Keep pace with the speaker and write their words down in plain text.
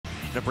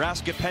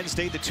Nebraska, Penn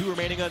State, the two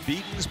remaining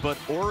unbeatens, but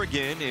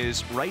Oregon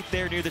is right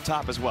there near the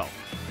top as well.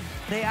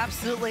 They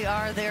absolutely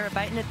are. They're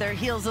biting at their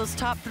heels. Those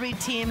top three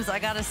teams, I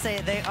gotta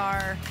say, they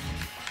are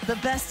the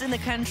best in the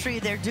country.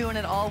 They're doing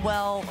it all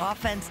well.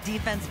 Offense,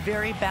 defense,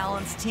 very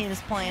balanced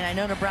teams playing. I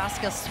know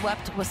Nebraska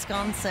swept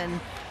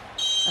Wisconsin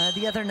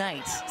the other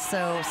night.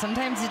 So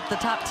sometimes the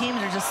top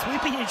teams are just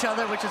sweeping each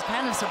other, which is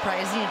kind of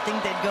surprising. You'd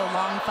think they'd go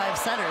long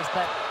 5-setters,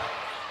 but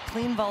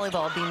clean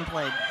volleyball being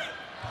played.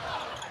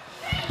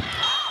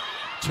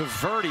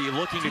 Taverdi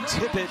looking to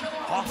tip it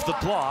off the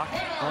block,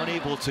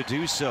 unable to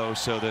do so.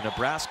 So the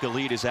Nebraska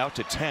lead is out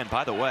to 10.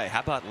 By the way, how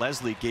about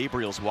Leslie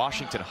Gabriel's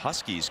Washington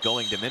Huskies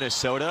going to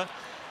Minnesota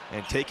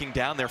and taking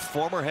down their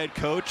former head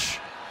coach,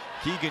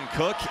 Keegan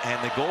Cook,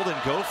 and the Golden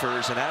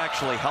Gophers, and that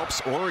actually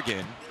helps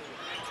Oregon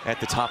at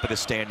the top of the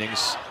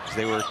standings.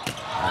 They were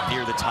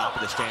near the top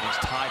of the standings,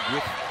 tied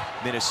with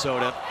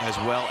Minnesota as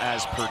well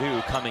as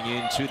Purdue coming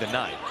into the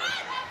night.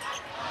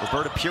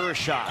 Roberta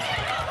Purishot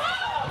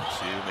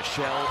to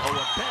Michelle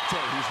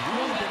Owabete, who's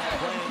really been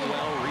playing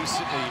well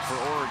recently for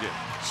Oregon.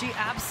 She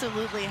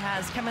absolutely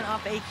has, coming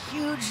off a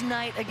huge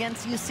night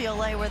against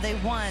UCLA where they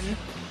won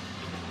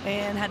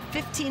and had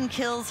 15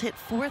 kills, hit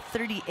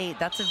 438.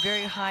 That's a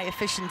very high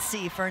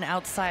efficiency for an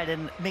outside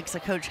and makes a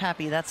coach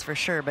happy, that's for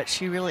sure. But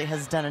she really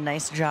has done a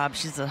nice job.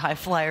 She's a high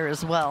flyer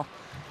as well.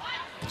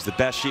 It's the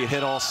best she had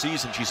hit all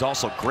season. She's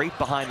also great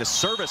behind the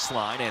service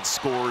line and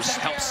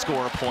helps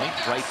score a point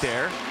right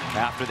there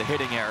after the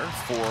hitting error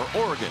for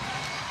Oregon.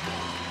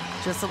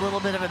 Just a little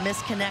bit of a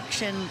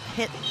misconnection,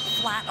 hit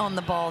flat on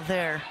the ball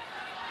there.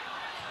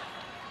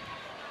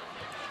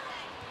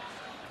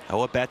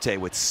 Owabete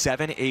with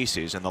 7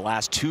 aces in the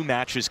last 2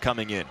 matches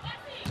coming in.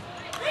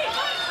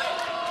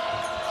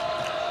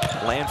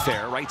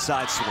 Landfair, right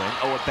side swing.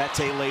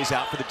 Owabete lays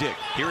out for the dig.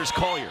 Here is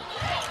Collier.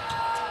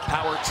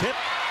 Power tip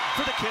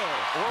for the kill.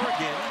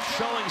 Oregon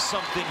showing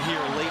something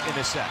here late in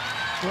the set.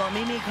 Well,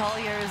 Mimi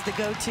Collier is the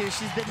go-to.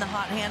 She's been the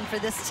hot hand for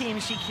this team.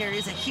 She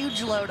carries a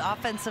huge load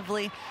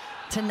offensively.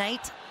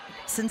 Tonight,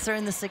 since they're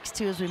in the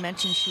 6-2, as we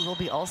mentioned, she will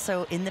be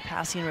also in the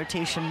passing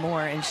rotation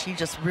more, and she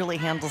just really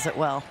handles it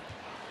well.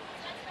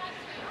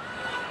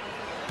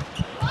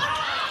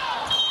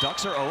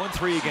 Ducks are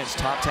 0-3 against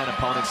top 10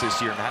 opponents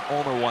this year. Matt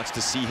Ulmer wants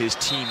to see his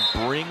team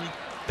bring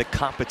the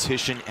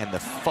competition and the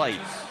fight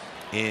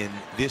in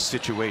this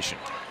situation.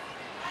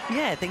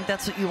 Yeah, I think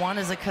that's what you want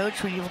as a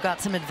coach when you've got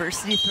some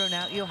adversity thrown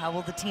at you. How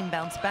will the team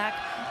bounce back?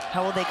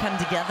 How will they come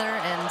together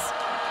and,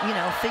 you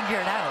know, figure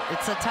it out?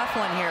 It's a tough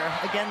one here.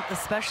 Again,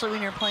 especially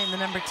when you're playing the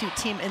 #2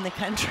 team in the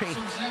country.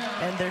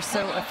 And they're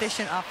so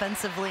efficient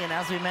offensively. And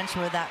as we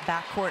mentioned with that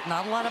backcourt,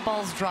 not a lot of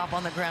balls drop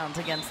on the ground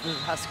against the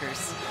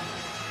Huskers.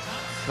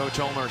 Coach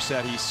Ulmer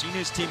said he's seen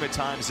his team at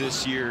times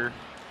this year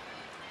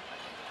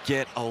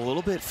get a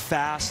little bit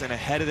fast and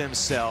ahead of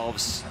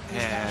themselves,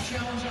 and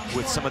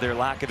with some of their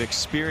lack of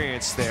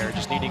experience there,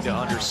 just needing to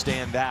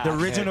understand that. The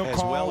original as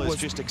call well as was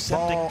just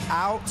accepting ball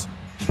out,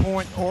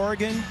 point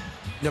Oregon.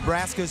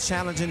 Nebraska's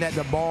challenging that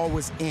the ball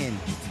was in.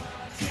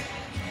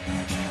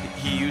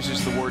 He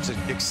uses the words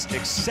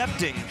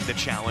accepting the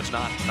challenge,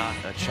 not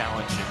a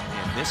challenge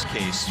in this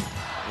case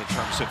in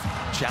terms of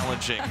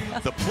challenging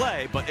the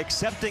play, but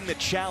accepting the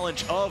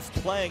challenge of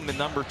playing the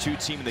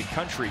 #2 team in the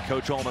country.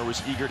 Coach Ulmer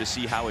was eager to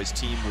see how his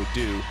team would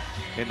do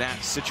in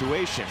that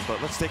situation. But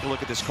let's take a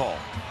look at this call.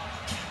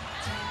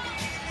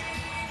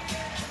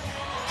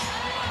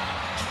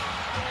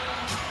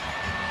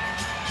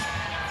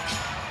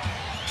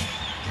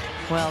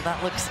 Well,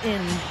 that looks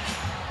in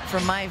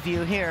from my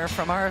view here,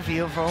 from our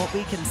view, from what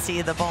we can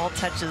see. The ball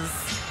touches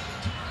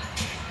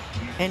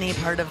any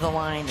part of the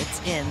line,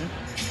 it's in.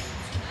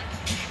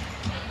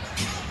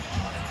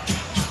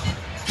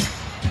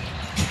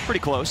 Pretty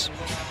close.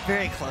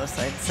 Very close,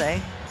 I'd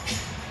say.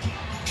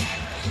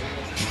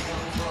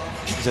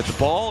 Is it the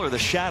ball or the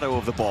shadow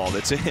of the ball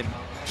that's in?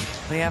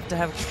 We have to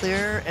have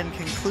clear and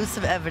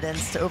conclusive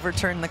evidence to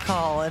overturn the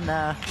call, and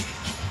I'm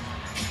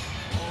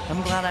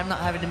glad I'm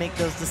not having to make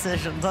those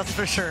decisions, that's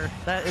for sure.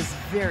 That is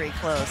very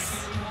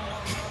close.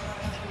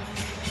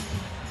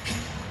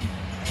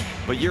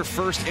 But your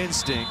first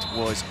instinct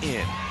was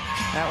in.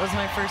 That was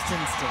my first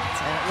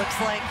instinct, and it looks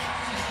like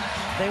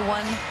they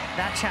won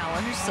that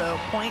challenge, so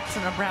point to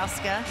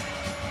Nebraska.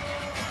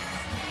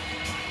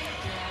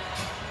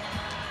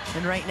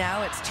 And right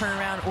now it's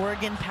turnaround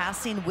Oregon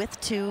passing with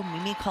 2.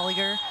 Mimi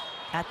Collier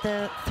at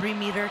the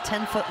 3-meter,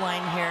 10-foot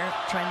line here,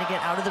 trying to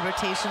get out of the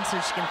rotation so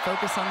she can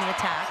focus on the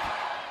attack.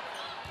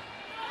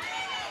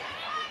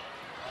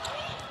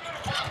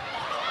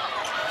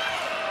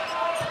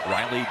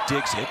 Riley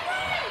digs it.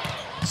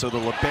 So the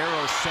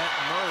libero set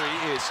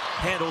Murray is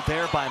handled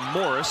there by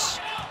Morris.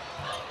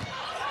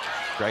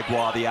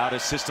 Gregoire, the out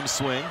of system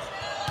swing.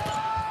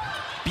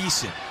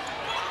 Beeson,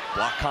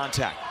 block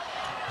contact.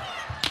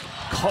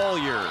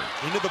 Collier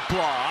into the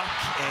block,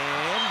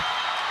 and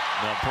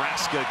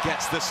Nebraska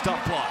gets the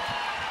stuff block.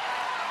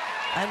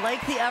 I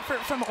like the effort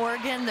from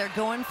Oregon. They're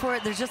going for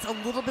it. There's just a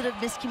little bit of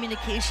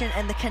miscommunication,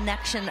 and the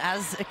connection,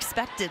 as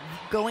expected,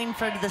 going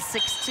for the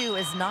 6-2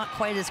 is not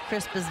quite as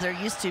crisp as they're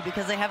used to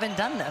because they haven't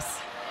done this.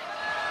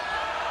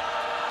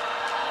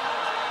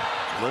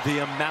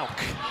 Olivia Mauk,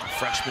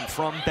 freshman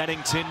from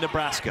Bennington,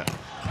 Nebraska,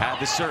 had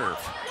the serve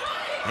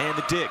and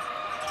the dig.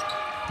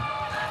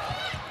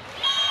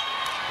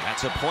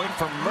 That's a point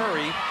from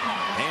Murray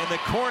and the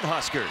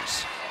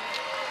Cornhuskers.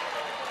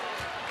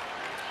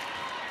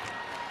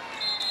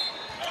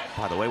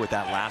 By the way, with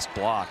that last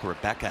block,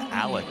 Rebecca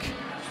Alec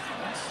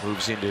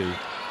moves into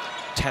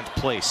 10th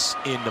place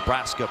in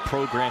Nebraska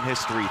program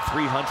history.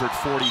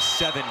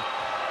 347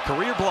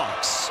 career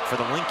blocks for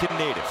the Lincoln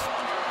native.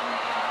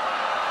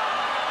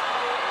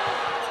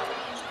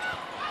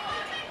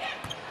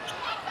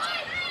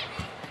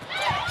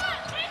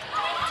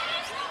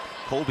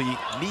 Colby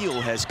Neal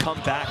has come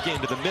back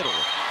into the middle,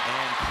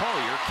 and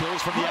Collier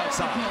kills from the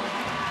outside.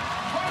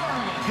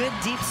 Good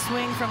deep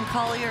swing from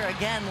Collier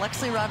again.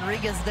 Lexi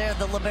Rodriguez there,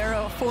 the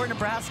libero for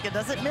Nebraska,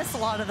 doesn't miss a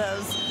lot of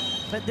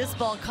those, but this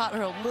ball caught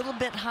her a little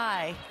bit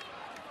high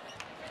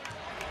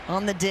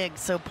on the dig.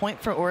 So point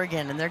for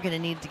Oregon, and they're going to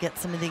need to get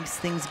some of these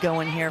things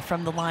going here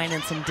from the line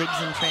and some digs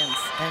and trends.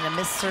 And a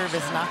missed serve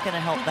is not going to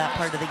help that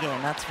part of the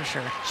game, that's for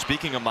sure.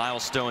 Speaking of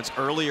milestones,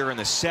 earlier in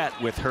the set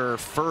with her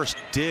first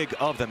dig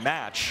of the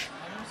match,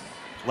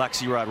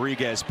 Lexi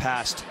Rodriguez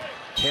passed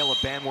Kayla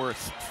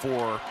Banworth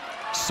for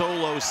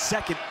solo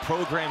second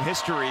program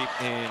history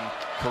in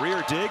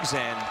career digs.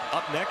 And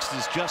up next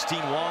is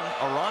Justine Wong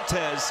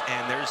Orantes,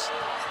 and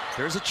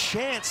there's a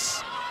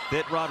chance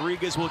that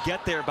Rodriguez will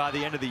get there by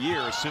the end of the year,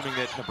 assuming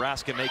that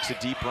Nebraska makes a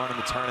deep run in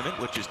the tournament,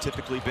 which has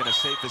typically been a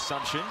safe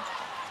assumption.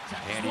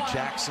 Andy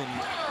Jackson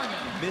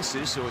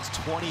misses, so it's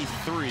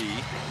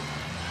 23-13.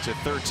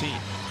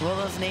 Well,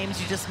 those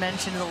names you just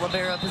mentioned in the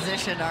libero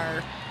position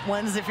are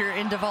ones, if you're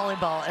into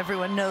volleyball,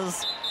 everyone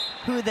knows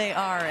who they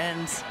are,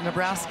 and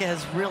Nebraska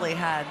has really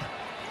had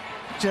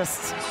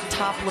just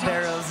top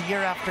liberos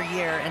year after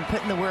year and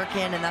putting the work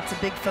in, and that's a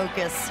big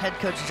focus. Head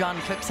coach John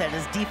Cook said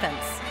is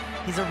defense.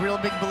 He's a real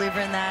big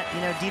believer in that.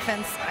 You know,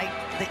 defense,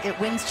 it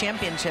wins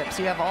championships.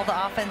 You have all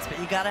the offense, but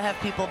you got to have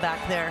people back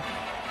there.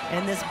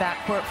 And this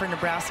backcourt for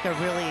Nebraska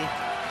really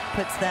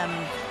puts them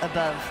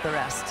above the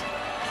rest.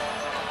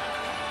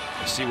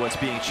 You see what's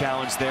being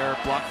challenged there.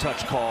 Block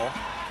touch call,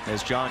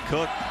 as John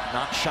Cook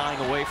not shying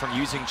away from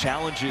using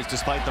challenges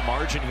despite the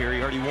margin here.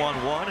 He already won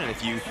one, and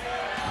if you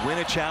win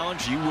a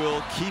challenge, you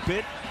will keep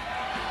it.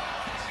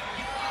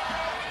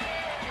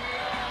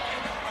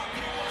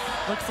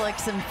 Looks like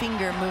some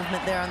finger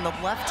movement there on the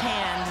left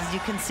hand. As you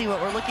can see, what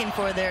we're looking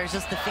for there is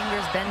just the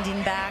fingers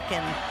bending back,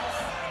 and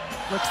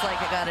looks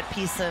like it got a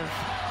piece of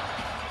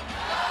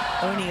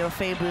Oni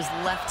Ofebu's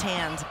left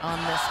hand on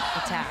this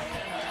attack.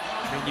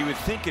 I mean, you would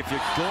think if you're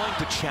going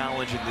to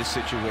challenge in this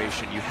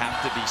situation, you have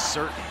to be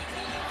certain.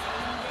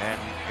 And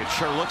it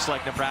sure looks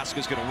like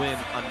Nebraska's going to win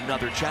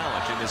another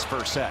challenge in this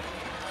first set.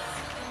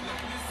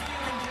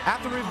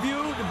 After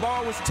review, the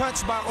ball was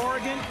touched by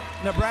Oregon.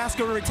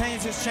 Nebraska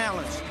retains its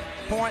challenge.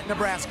 Point,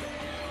 Nebraska.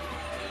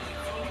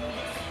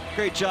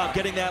 Great job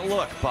getting that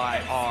look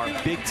by our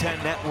Big Ten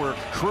Network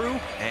crew.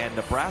 And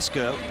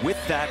Nebraska,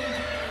 with that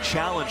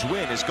challenge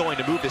win, is going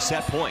to move to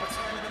set point.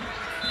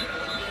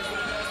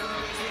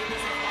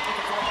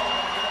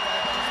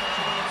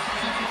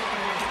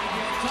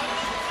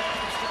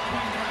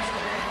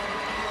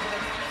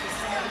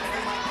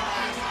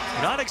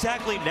 Not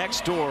exactly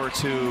next door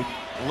to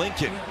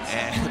Lincoln,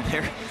 and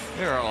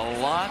there are a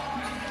lot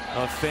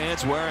of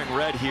fans wearing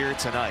red here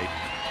tonight,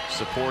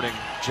 supporting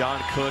John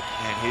Cook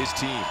and his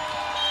team.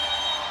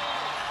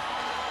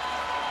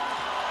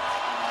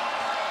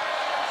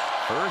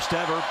 First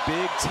ever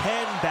Big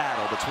Ten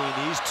battle between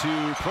these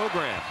two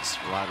programs.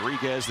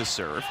 Rodriguez the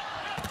serve.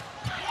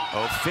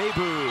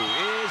 Ofebu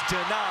is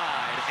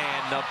denied,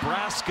 and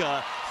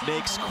Nebraska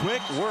makes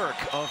quick work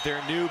of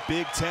their new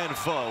Big Ten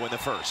foe in the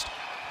first.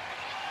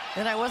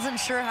 And I wasn't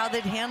sure how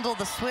they'd handle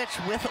the switch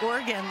with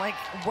Oregon. Like,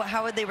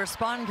 how would they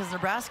respond? Because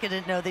Nebraska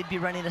didn't know they'd be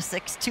running a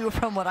 6-2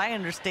 from what I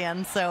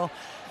understand. So,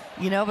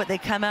 you know, but they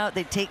come out,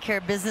 they take care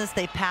of business,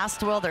 they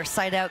passed well. Their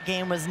side-out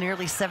game was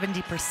nearly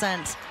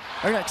 70%,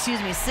 or no, excuse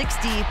me,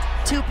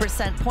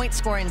 62%, point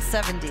scoring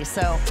 70,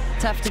 so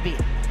tough to beat.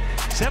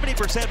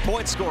 70%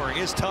 point scoring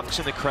is tough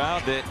to the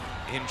crowd that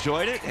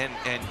enjoyed it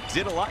and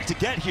did a lot to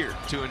get here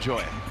to enjoy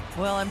it.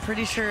 Well, I'm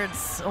pretty sure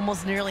it's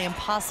almost nearly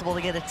impossible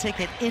to get a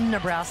ticket in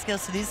Nebraska.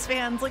 So these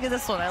fans, look at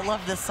this one. I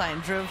love this sign.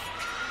 Drove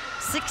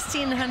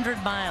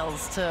 1,600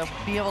 miles to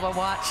be able to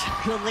watch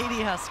the Lady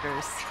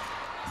Huskers.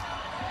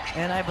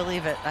 And I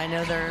believe it. I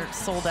know they're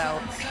sold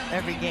out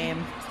every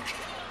game.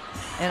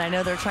 And I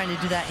know they're trying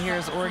to do that here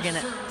as Oregon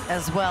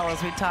as well,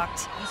 as we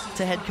talked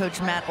to head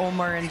coach Matt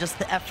Ulmer and just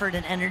the effort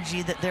and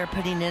energy that they're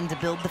putting in to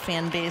build the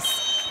fan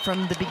base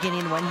from the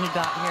beginning when he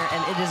got here,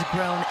 and it has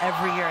grown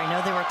every year. I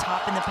know they were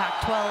top in the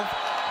Pac-12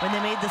 when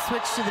they made the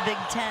switch to the Big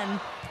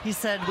Ten. He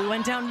said, we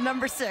went down to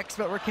number 6,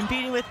 but we're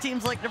competing with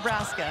teams like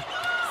Nebraska.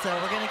 So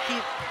we're gonna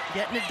keep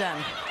getting it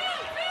done.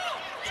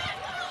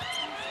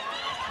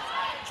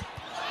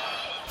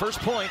 First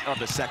point of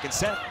the second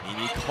set,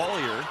 Mimi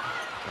Collier.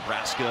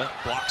 Nebraska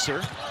blocks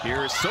her.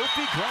 Here is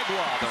Sophie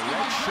Gregoire, the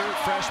redshirt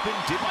freshman,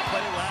 didn't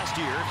play last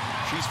year.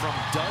 She's from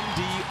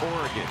Dundee,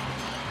 Oregon.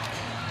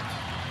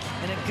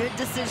 And a good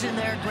decision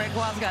there.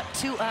 Gregoire's got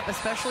 2 up,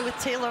 especially with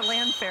Taylor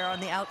Landfair on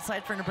the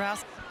outside for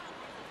Nebraska.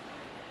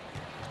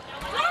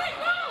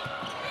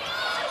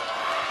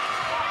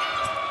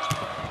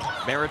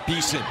 Merritt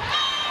Beeson.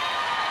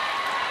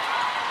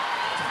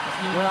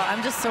 Well,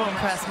 I'm just so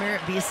impressed.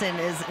 Merritt Beeson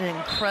is an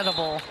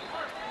incredible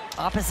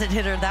opposite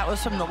hitter. That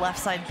was from the left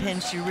side pin.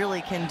 She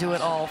really can do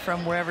it all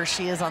from wherever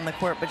she is on the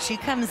court. But she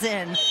comes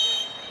in,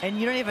 and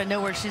you don't even know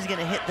where she's going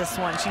to hit this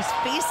one. She's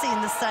facing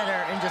the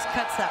setter and just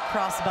cuts that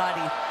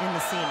crossbody in the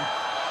seam.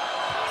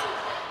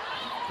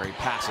 Great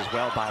pass as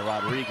well by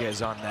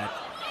Rodriguez on that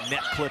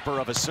net clipper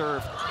of a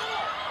serve.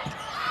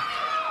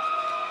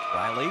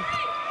 Riley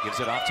gives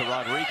it off to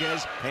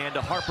Rodriguez and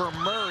to Harper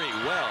Murray.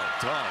 Well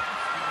done.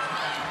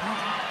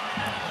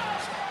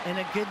 And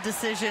a good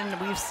decision.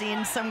 We've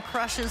seen some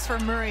crushes for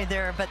Murray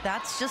there, but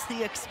that's just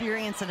the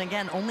experience. And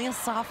again, only a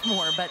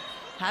sophomore, but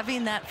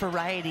having that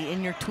variety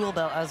in your tool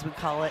belt, as we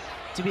call it,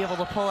 to be able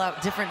to pull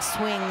out different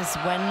swings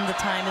when the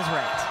time is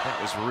right. That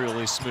was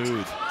really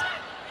smooth.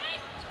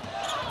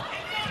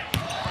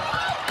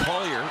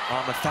 Collier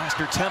on the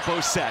faster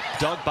tempo set,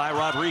 dug by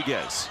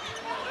Rodriguez.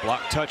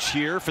 Block touch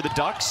here for the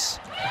Ducks,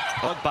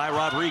 dug by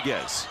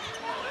Rodriguez.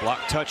 Block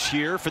touch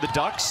here for the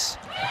Ducks.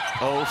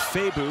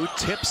 Ofebu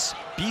tips.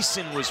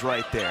 Beeson was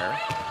right there.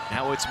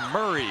 Now it's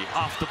Murray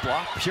off the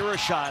block.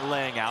 Purishai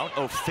laying out.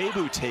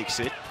 Ofebu takes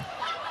it.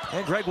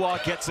 And Gregoire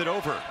gets it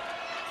over.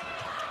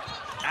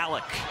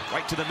 Alec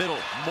right to the middle.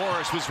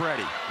 Morris was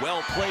ready.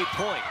 Well played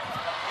point.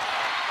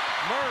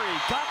 Murray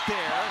got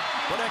there,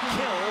 but a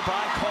kill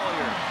by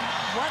Collier.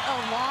 What a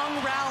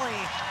long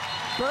rally.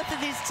 Both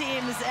of these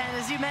teams, and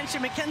as you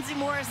mentioned, Mackenzie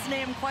Morris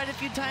named quite a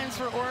few times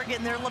for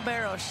Oregon, their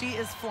libero. She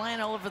is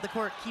flying all over the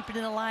court, keeping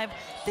it alive.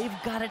 They've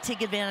got to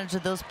take advantage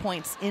of those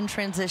points in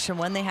transition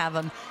when they have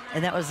them.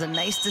 And that was a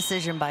nice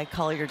decision by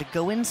Collier to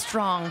go in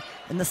strong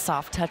in the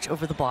soft touch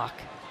over the block.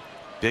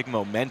 Big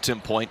momentum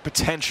point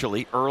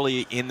potentially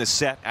early in the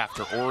set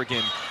after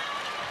Oregon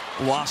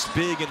lost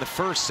big in the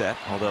first set,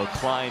 although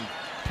Klein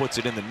puts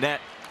it in the net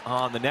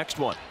on the next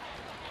one.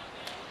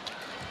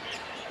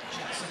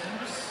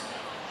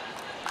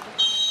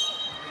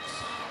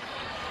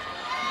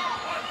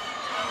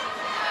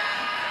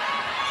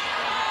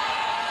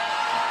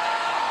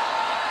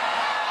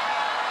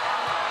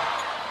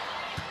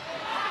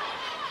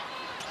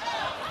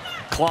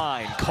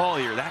 Klein,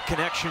 Collier, that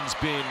connection's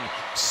been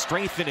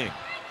strengthening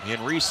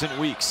in recent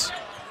weeks.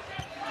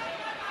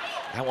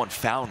 That one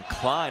found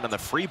Klein on the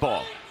free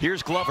ball.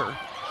 Here's Glover.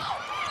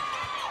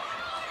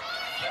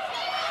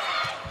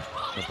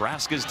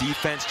 Nebraska's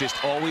defense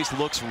just always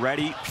looks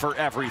ready for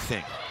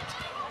everything.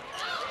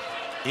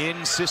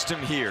 In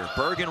system here,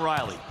 Bergen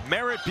Riley,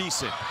 Merritt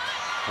Beeson.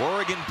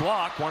 Oregon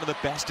block, one of the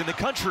best in the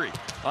country.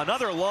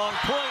 Another long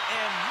point,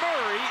 and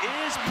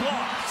Murray is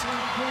blocked.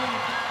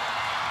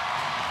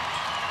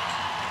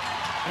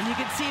 And you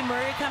can see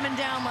Murray coming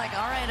down like,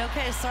 all right,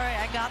 okay, sorry,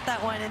 I got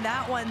that one. And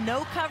that one,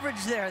 no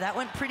coverage there. That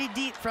went pretty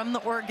deep from the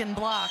Oregon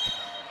block.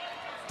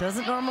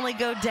 Doesn't normally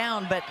go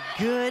down, but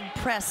good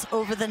press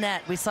over the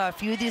net. We saw a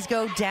few of these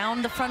go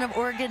down the front of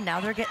Oregon. Now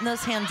they're getting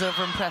those hands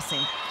over and pressing.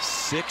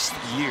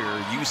 6th year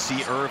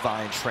UC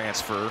Irvine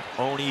transfer,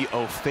 Oni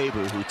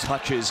Ofebu, who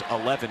touches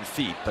 11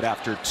 feet. But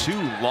after 2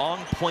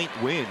 long point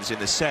wins in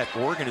the set,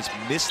 Oregon has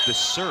missed the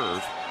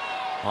serve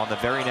on the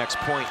very next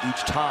point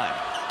each time.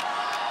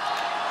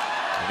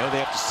 I know they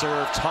have to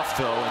serve tough,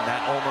 though, and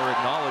that Ulmer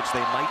acknowledged they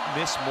might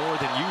miss more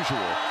than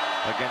usual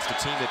against a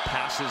team that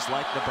passes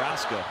like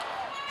Nebraska,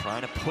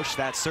 trying to push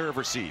that serve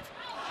receive.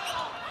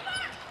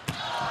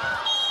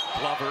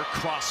 Glover,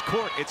 cross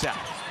court, it's out.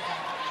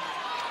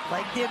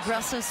 Like the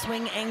aggressive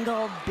swing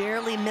angle,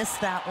 barely missed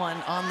that one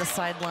on the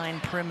sideline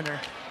perimeter.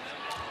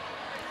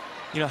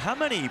 You know, how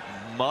many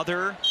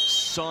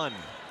mother-son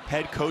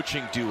head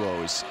coaching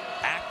duos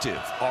active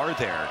are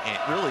there,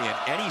 really in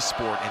any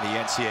sport in the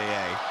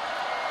NCAA?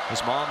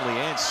 His mom,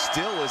 Leanne,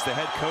 still is the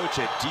head coach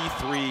at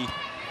D3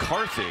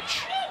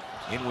 Carthage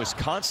in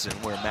Wisconsin,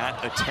 where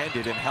Matt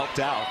attended and helped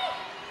out.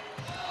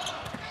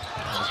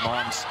 His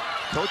mom's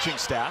coaching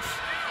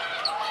staff.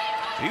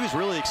 He was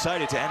really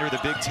excited to enter the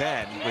Big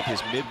Ten with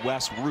his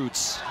Midwest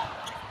roots.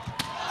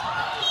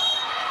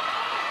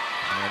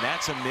 And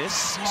that's a miss,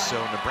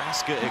 so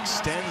Nebraska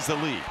extends the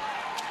lead.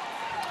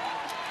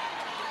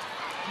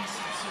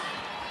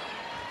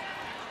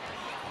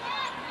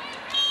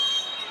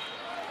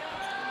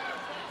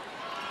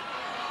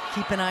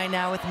 Keep an eye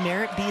now with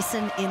Merritt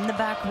Beeson in the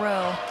back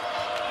row,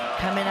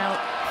 coming out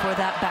for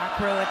that back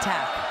row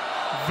attack.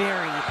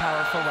 Very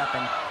powerful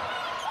weapon.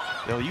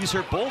 They'll use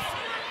her both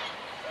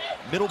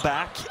middle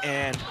back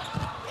and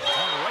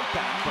right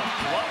back, but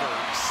Glover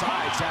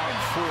sides out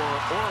for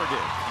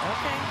Oregon.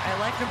 Okay, I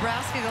like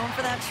Nebraska going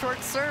for that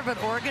short serve,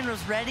 but Oregon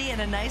was ready, and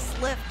a nice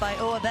lift by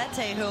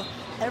Oabete, who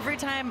every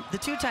time, the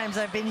 2 times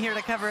I've been here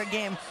to cover a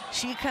game,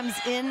 she comes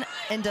in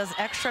and does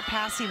extra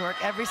passing work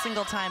every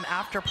single time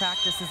after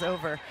practice is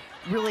over.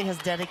 Really has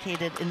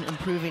dedicated in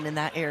improving in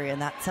that area,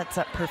 and that sets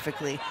up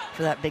perfectly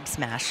for that big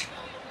smash.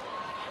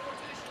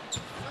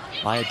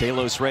 Maya De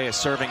Los Reyes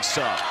serving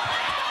sub.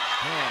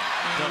 Man.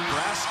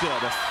 Nebraska,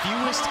 the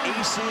fewest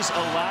aces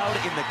allowed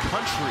in the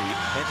country,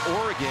 and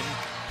Oregon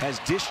has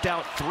dished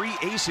out 3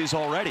 aces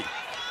already.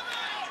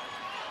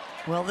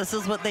 Well, this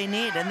is what they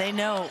need, and they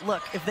know,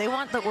 look, if they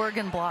want the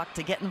Oregon block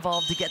to get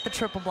involved, to get the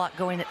triple block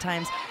going at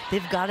times,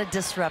 they've got to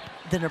disrupt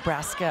the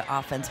Nebraska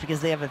offense because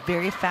they have a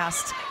very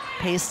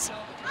fast-paced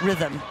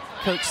rhythm.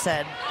 Coach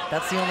said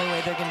that's the only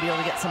way they're going to be able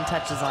to get some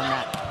touches on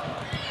that.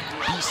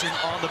 Beeson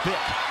on the pick.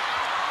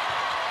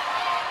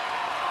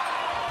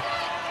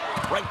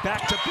 Right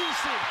back to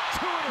Beeson.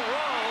 2 in a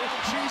row.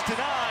 She's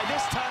denied.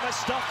 This time a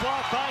stuff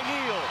block by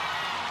Neal.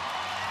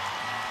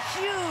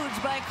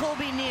 Huge by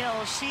Colby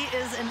Neal. She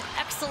is an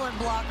excellent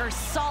blocker,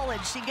 solid.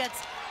 She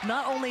gets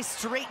not only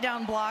straight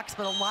down blocks,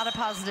 but a lot of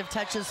positive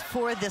touches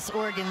for this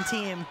Oregon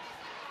team.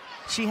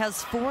 She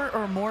has 4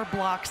 or more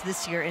blocks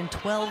this year in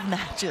 12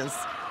 matches.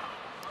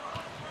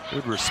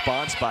 Good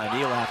response by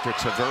Neal after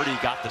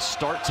Taverdi got the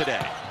start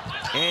today.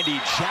 Andy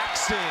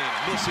Jackson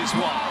misses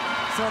one.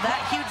 So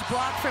that huge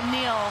block from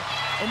Neal,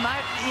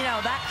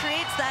 that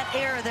creates that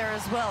error there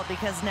as well,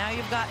 because now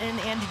you've got in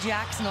Andy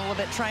Jackson a little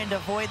bit trying to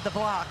avoid the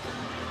block.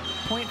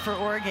 Point for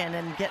Oregon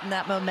and getting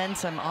that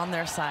momentum on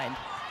their side.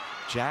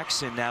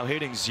 Jackson now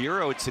hitting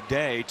 0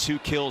 today, 2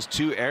 kills,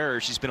 2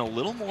 errors. She's been a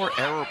little more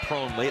error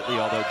prone lately,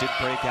 although did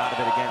break out of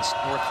it against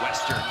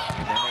Northwestern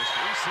in their most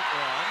recent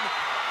run.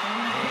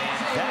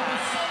 And that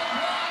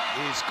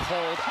is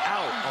called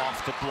out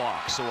off the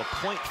block. So a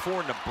point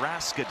for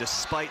Nebraska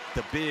despite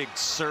the big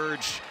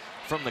surge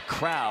from the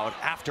crowd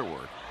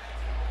afterward.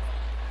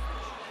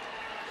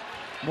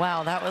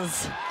 Wow, that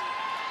was,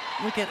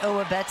 look at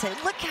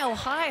Owabete. Look how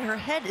high her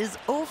head is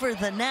over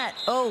the net.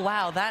 Oh,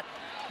 wow,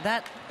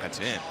 that's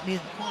in.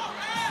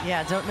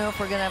 Yeah, don't know if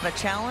we're gonna have a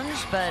challenge,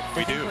 but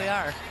I think we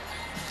are.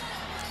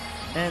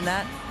 And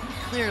that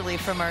clearly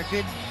from our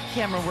good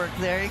camera work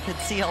there, you could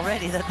see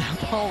already that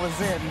the ball was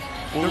in.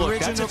 Well, look,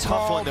 that's a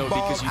tough one though,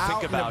 because you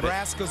think about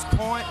Nebraska's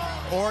point,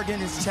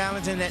 Oregon is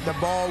challenging that the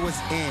ball was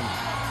in.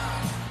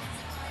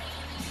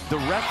 The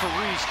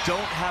referees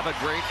don't have a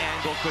great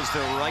angle because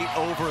they're right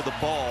over the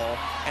ball,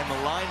 and the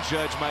line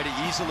judge might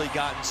have easily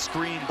gotten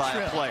screened by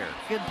a player.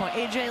 Good point.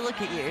 AJ, look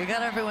at you. You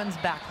got everyone's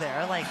back there.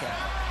 I like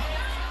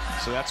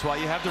it. So that's why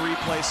you have the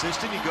replay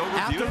system. You go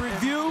review. After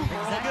review,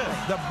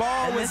 the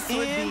ball was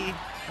in.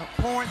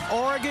 Point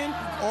Oregon.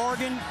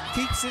 Oregon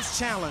keeps its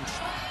challenge.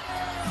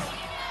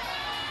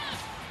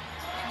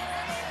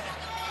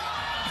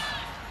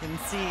 You can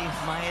see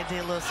Maya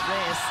de los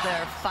Reyes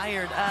there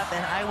fired up,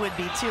 and I would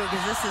be too,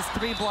 because this is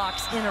 3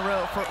 blocks in a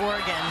row for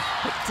Oregon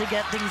to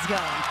get things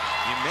going.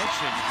 You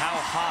mentioned how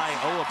high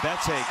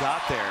Owabete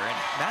got there, and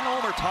Matt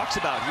Ulmer talks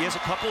about he has a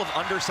couple of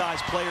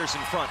undersized players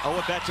in front.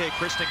 Owabete,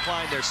 Kristen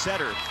Klein, their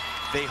setter.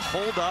 They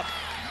hold up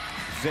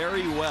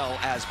very well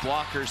as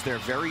blockers. They're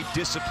very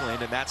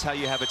disciplined, and that's how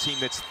you have a team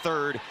that's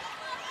 3rd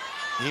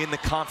in the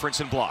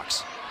conference in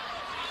blocks.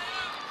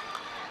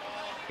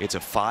 It's a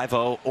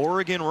 5-0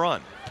 Oregon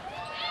run.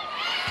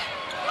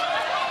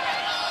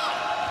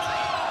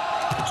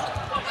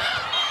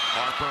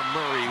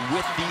 Murray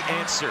with the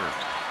answer.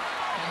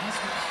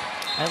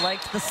 I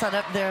liked the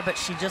setup there, but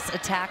she just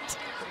attacked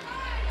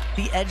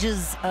the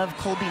edges of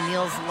Colby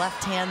Neal's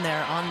left hand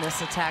there on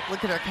this attack.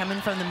 Look at her coming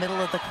from the middle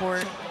of the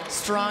court.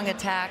 Strong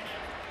attack.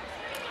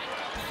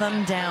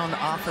 Thumb down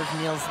off of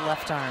Neal's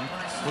left arm.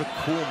 What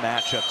a cool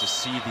matchup to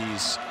see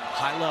these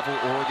high-level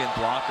Oregon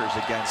blockers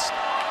against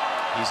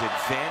these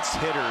advanced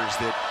hitters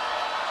that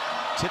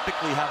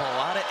typically have a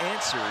lot of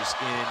answers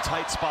in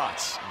tight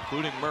spots,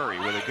 including Murray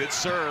with a good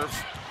serve.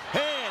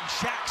 And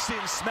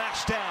Jackson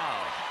smashed down.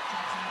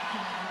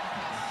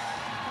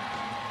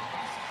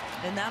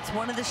 And that's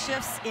one of the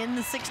shifts in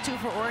the 6-2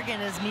 for Oregon,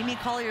 is Mimi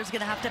Collier's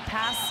going to have to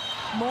pass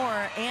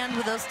more, and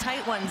with those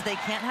tight ones, they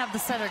can't have the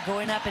setter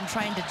going up and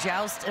trying to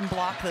joust and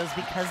block those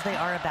because they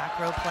are a back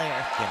row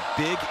player. And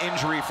big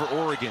injury for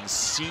Oregon.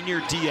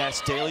 Senior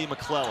DS Daly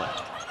McClellan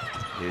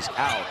is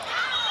out,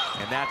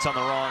 and that's on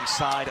the wrong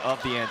side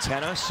of the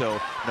antenna.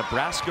 So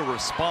Nebraska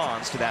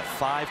responds to that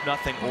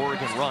 5-0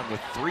 Oregon run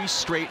with 3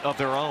 straight of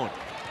their own.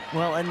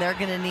 Well, and they're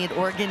going to need,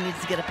 Oregon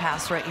needs to get a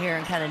pass right here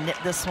and kind of nip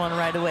this one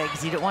right away,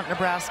 because you don't want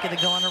Nebraska to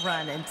go on a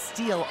run and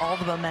steal all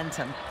the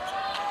momentum.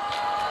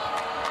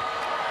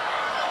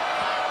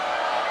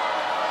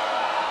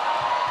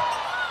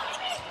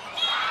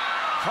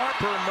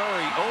 Harper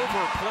Murray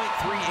over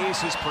 .3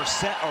 aces per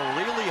set, a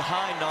really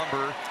high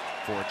number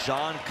for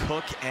John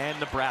Cook and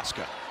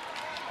Nebraska.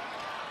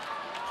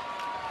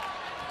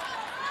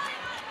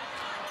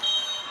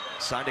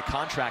 Signed a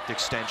contract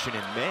extension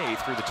in May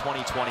through the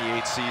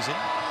 2028 season.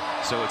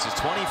 So it's his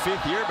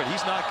 25th year, but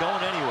he's not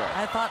going anywhere.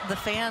 I thought the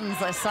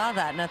fans, I saw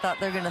that, and I thought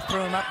they're going to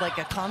throw him up like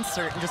a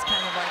concert and just kind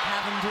of like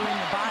have him doing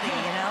the body,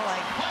 you know, like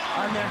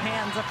on their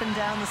hands up and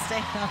down the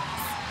stands.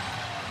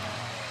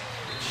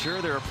 Sure,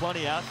 there are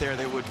plenty out there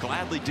that would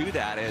gladly do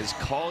that as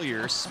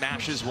Collier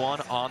smashes one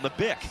on the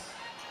bick.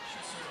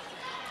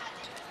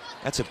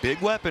 That's a big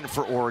weapon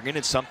for Oregon.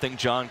 It's something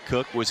John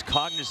Cook was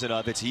cognizant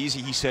of. It's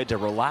easy, he said, to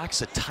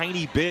relax a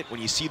tiny bit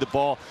when you see the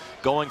ball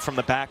going from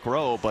the back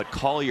row, but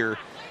Collier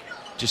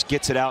just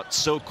gets it out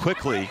so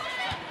quickly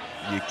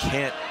you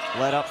can't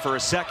let up for a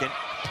second.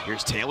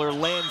 Here's Taylor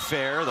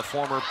Landfair, the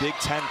former Big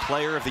Ten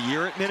Player of the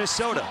Year at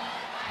Minnesota.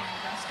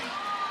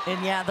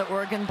 And yeah, the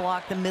Oregon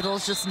block, the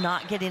middle's just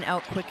not getting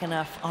out quick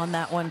enough on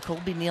that one.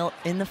 Colby Neal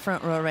in the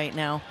front row right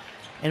now.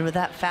 And with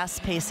that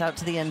fast pace out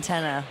to the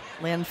antenna,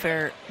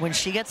 Landfair, when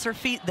she gets her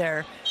feet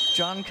there,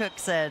 John Cook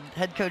said,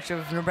 head coach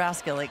of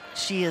Nebraska, like,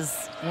 she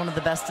is one of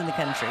the best in the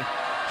country.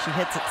 She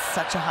hits at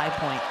such a high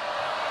point.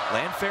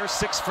 Landfair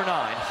 6 for 9,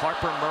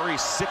 Harper Murray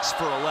 6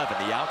 for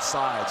 11. The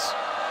outsides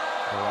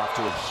are off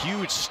to a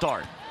huge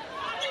start.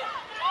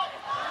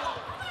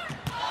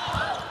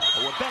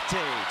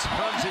 Owabete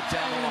turns it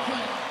down the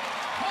line.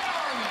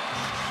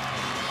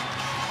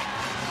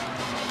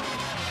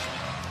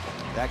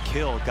 That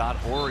kill got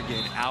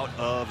Oregon out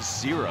of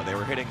 0. They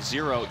were hitting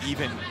 0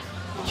 even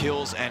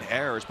kills and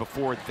errors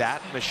before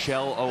that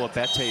Michelle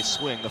Owabete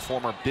swing, the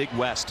former Big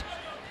West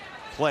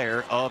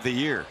Player of the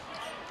Year.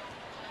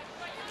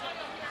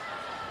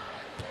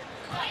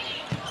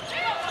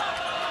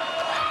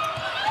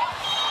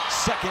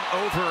 Second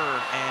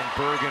over, and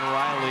Bergen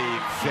Riley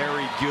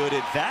very good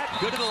at that.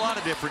 Good at a lot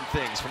of different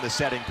things from the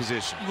setting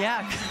position.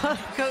 Yeah,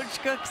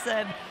 Coach Cook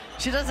said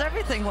she does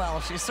everything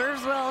well. She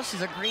serves well,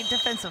 she's a great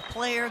defensive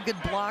player,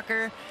 good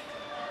blocker,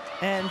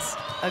 and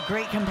a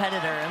great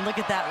competitor. And look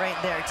at that right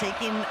there,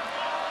 taking,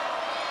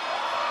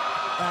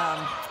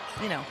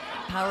 you know,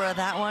 power of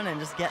that one and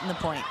just getting the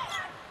point.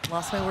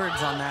 Lost my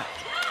words on that.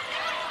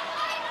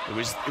 It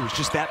was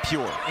just that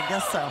pure. I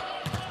guess so.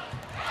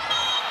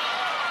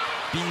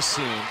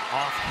 Beeson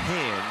off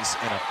hands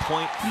and a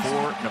point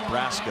for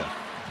Nebraska.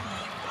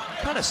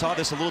 Kind of saw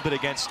this a little bit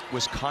against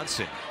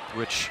Wisconsin,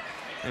 which,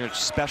 you know,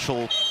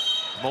 special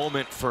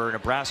moment for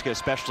Nebraska,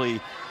 especially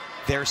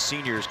their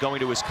seniors going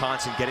to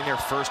Wisconsin, getting their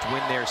first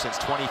win there since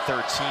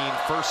 2013.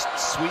 First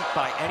sweep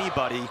by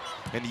anybody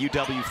in the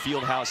UW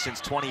Fieldhouse since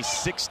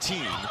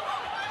 2016.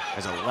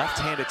 As a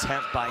left-hand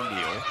attempt by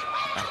Neal.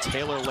 Now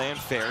Taylor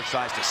Landfair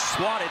tries to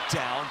swat it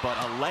down, but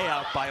a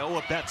layout by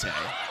Owabete.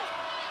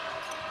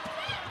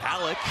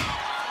 Alec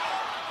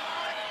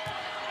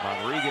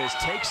Rodriguez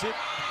takes it.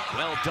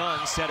 Well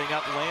done setting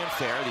up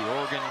Landfair. The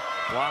Oregon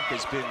block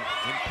has been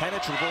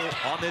impenetrable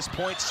on this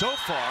point so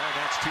far, and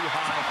that's too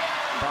high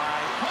by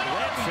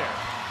Landfair.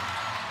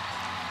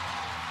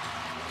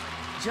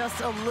 Just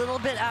a little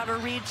bit out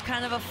of reach,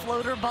 kind of a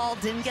floater ball.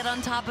 Didn't get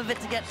on top of it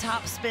to get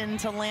top spin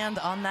to land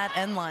on that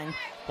end line.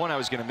 One I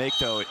was going to make,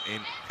 though,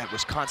 at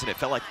Wisconsin, it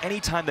felt like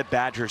anytime the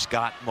Badgers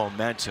got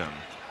momentum,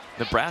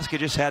 Nebraska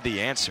just had the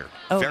answer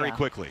very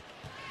quickly.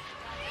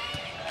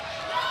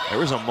 There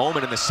was a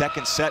moment in the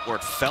second set where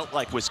it felt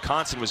like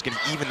Wisconsin was going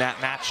to even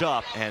that match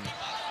up, and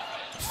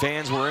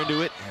fans were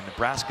into it, and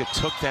Nebraska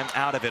took them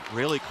out of it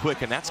really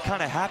quick, and that's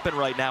kind of happened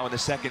right now in the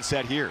second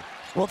set here.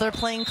 Well, they're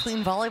playing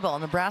clean volleyball.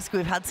 Nebraska,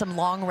 we've had some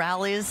long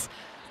rallies.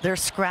 They're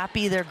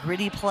scrappy, they're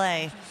gritty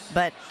play,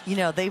 but, you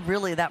know, they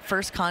really, that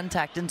first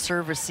contact and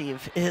serve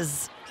receive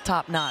is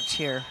top notch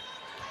here.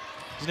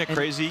 Isn't it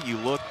crazy? You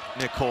look,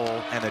 Nicole,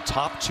 and the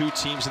top 2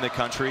 teams in the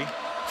country,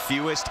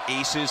 fewest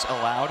aces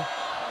allowed,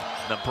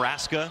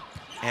 Nebraska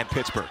and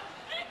Pittsburgh.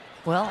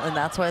 Well, and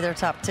that's why they're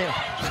top 2.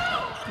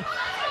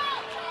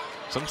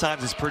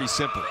 Sometimes it's pretty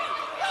simple.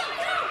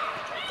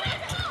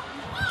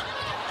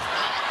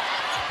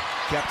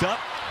 Kept up,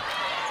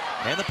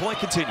 and the point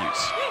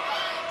continues.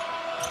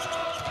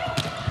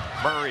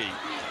 Murray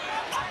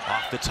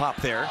off the top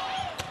there.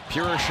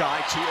 Purishai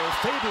to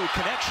Ofebu,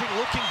 connection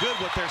looking good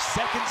with their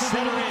second setter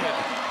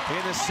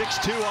in the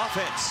 6-2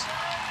 offense.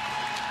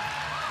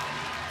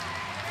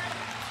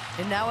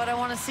 And now what I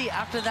want to see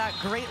after that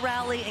great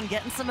rally and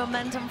getting some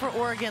momentum for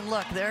Oregon.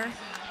 Look,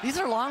 these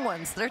are long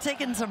ones. They're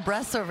taking some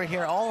breaths over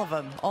here, all of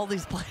them, all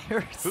these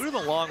players. Who do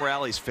the long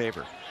rallies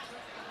favor,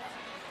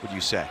 would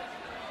you say?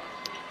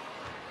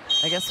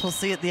 I guess we'll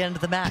see at the end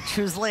of the match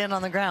who's laying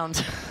on the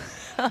ground.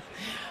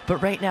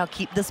 But right now,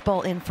 keep this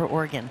ball in for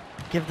Oregon.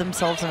 Give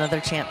themselves another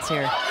chance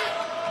here.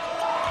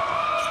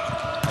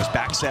 Nice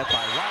back set by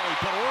Riley,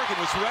 but Oregon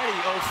was ready.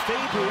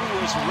 Ofebu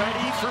was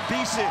ready for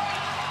Beeson.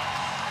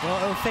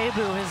 Well,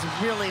 Ofebu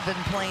has really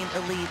been playing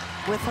elite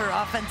with her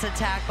offense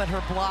attack, but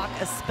her block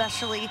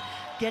especially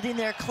getting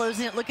there,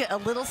 closing it. Look at a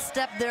little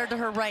step there to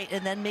her right,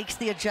 and then makes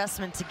the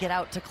adjustment to get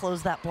out to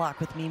close that block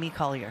with Mimi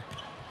Collier.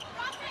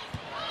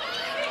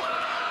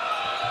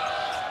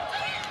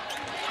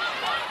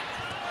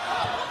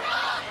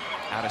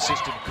 Out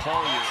assistant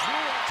Collier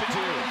knew what to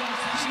do.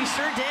 She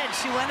sure did.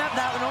 She went up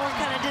that one, almost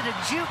kind of did a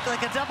juke,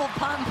 like a double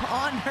pump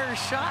on her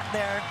shot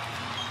there.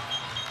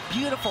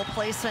 Beautiful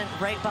placement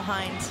right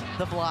behind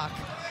the block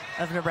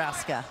of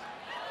Nebraska.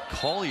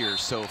 Collier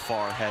so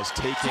far has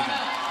taken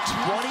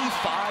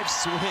 25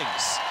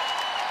 swings.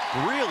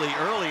 Really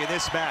early in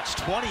this match,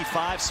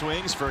 25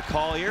 swings for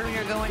Collier. When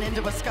you're going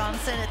into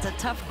Wisconsin, it's a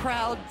tough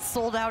crowd,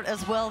 sold out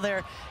as well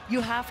there.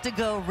 You have to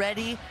go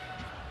ready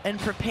and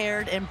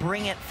prepared and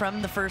bring it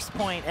from the first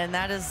point, and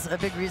that is a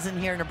big reason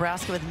here.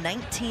 Nebraska with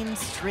 19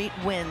 straight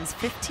wins,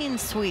 15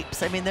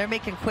 sweeps. I mean, they're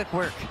making quick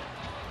work.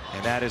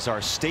 And that is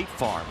our State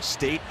Farm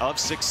State of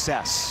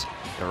Success.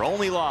 Their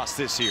only loss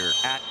this year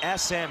at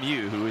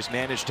SMU, who has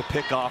managed to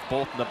pick off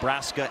both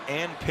Nebraska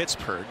and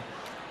Pittsburgh.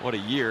 What a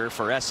year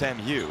for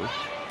SMU.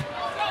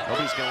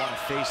 Nobody's going to want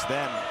to face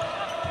them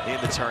in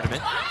the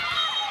tournament.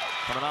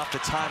 Coming off the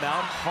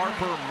timeout,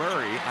 Harper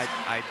Murray.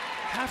 I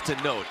have to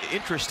note,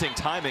 interesting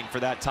timing for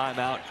that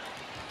timeout,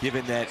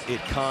 given that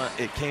it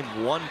came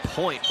 1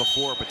 point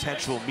before a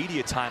potential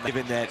media timeout.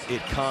 Given that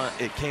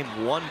it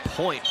came 1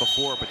 point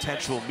before a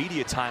potential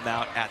media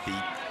timeout at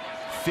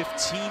the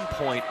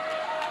 15-point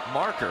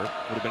marker. Would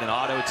have been an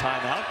auto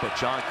timeout, but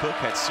John Cook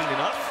had seen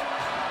enough,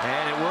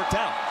 and it worked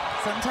out.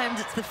 Sometimes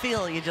it's the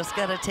feel. You just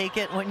got to take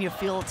it when you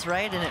feel it's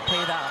right, and it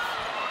paid off.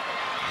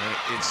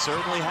 It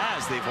certainly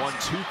has. They've won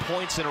 2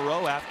 points in a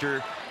row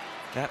after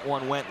that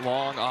one went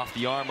long off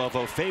the arm of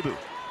Ofebu.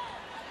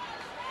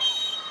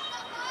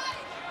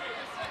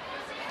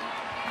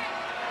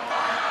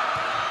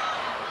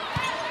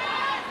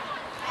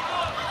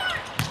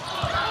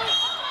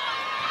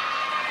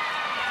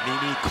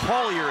 Mimi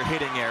Collier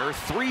hitting error,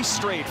 3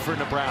 straight for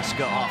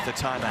Nebraska off the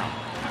timeout.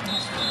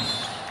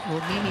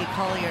 Well, Mimi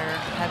Collier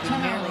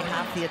having nearly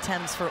half the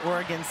attempts for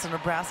Oregon, so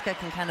Nebraska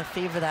can kind of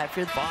favor that.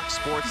 For the Fox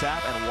Sports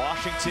app, and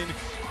Washington,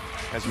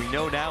 as we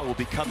know now, will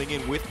be coming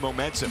in with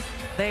momentum.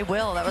 They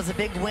will. That was a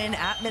big win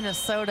at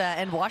Minnesota,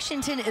 and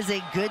Washington is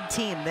a good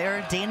team.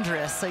 They're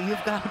dangerous, so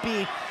you've got to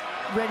be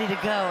ready to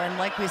go. And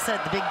like we said,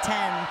 the Big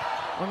Ten,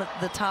 one of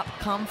the top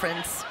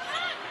conference,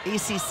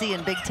 ACC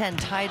and Big Ten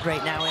tied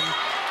right now in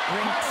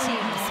ranked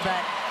teams,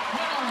 but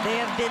they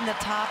have been the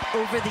top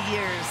over the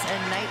years,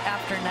 and night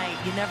after night,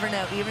 you never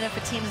know. Even if a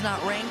team's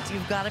not ranked,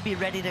 you've got to be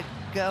ready to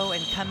go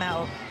and come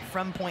out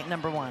from point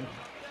number 1.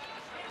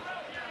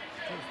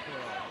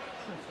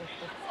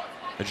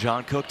 A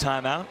John Cook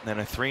timeout, then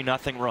a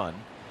 3-0 run.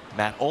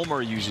 Matt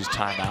Ulmer uses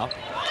timeout,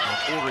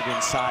 and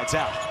Oregon sides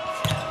out.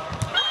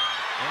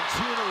 And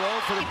 2 in a row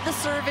for the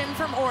serve in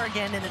from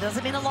Oregon, and it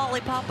doesn't mean a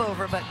lollipop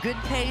over, but good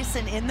pace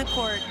and in the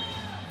court.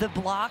 The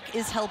block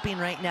is helping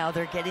right now.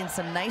 They're getting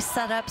some nice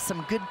setups,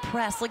 some good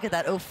press. Look at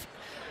that,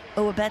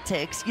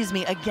 Oabete, excuse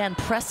me, again,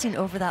 pressing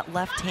over that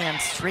left hand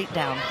straight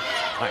down.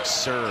 Nice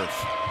serve.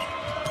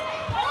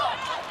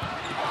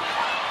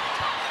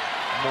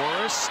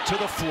 Morris to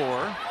the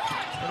floor,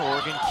 and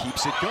Oregon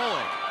keeps it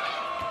going.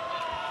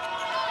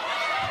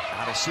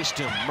 Out of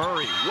system,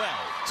 Murray, well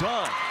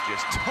done.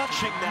 Just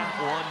touching that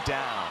one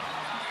down.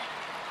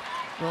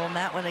 Well, and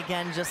that one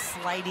again, just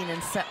sliding in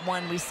set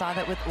 1. We saw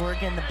that with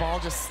Oregon, the ball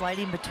just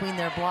sliding between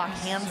their block,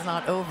 hands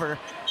not over.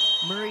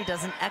 Murray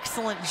does an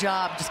excellent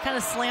job, just kind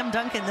of slam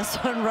dunking this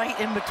one right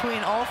in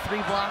between all 3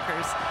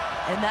 blockers.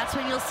 And that's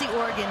when you'll see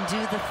Oregon do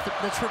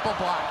the triple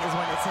block, is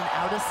when it's an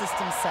out of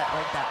system set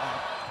like that one.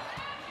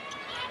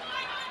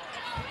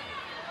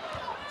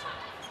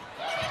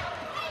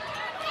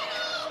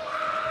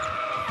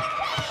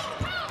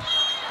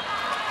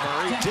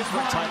 Murray,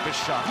 different type of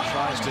shot,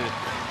 tries to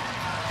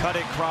cut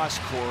it cross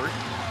court,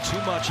 too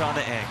much on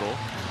the angle.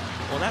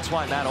 Well, that's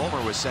why Matt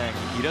Ulmer was saying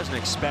he doesn't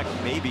expect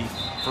maybe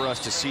for us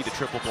to see the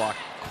triple block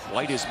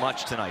quite as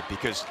much tonight,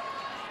 because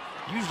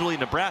usually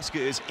Nebraska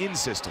is in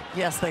system.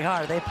 Yes, they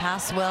are. They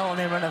pass well and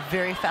they run a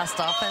very fast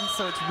offense,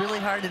 so it's really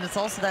hard. And it's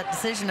also that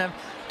decision of,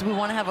 do we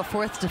want to have a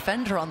 4th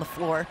defender on the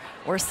floor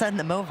or send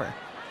them over?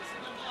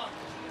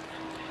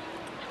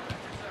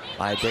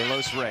 By De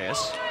Los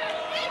Reyes.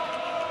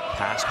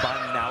 Passed by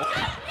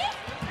Nauk.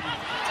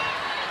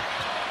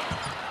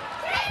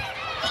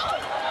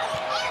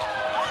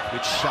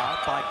 Good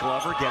shot by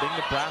Glover, getting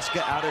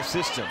Nebraska out of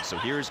system. So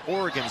here's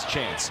Oregon's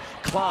chance.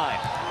 Klein,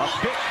 a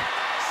big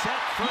set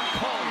from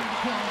Collier.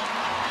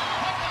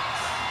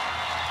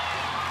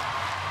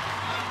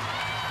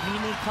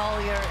 Mimi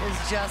Collier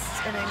is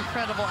just an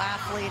incredible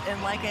athlete,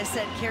 and like I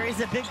said, carries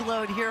a big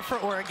load here for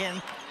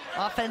Oregon.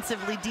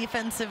 Offensively,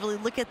 defensively,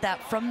 look at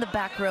that from the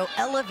back row,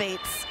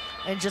 elevates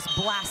and just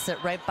blasts it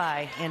right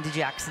by Andy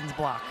Jackson's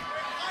block.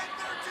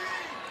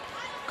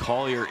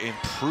 Collier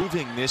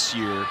improving this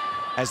year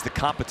as the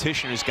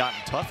competition has gotten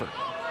tougher.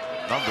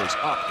 Numbers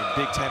up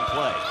in Big Ten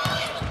play.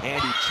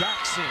 Andy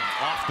Jackson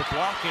off the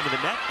block into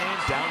the net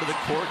and down to the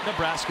court.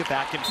 Nebraska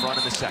back in front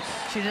in the second.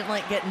 She didn't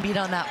like getting beat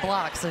on that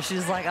block, so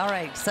she's like, all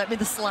right, set me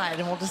the slide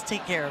and we'll just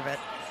take care of it.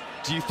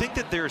 Do you think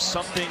that there's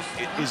something,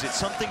 is it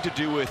something to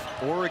do with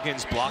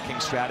Oregon's blocking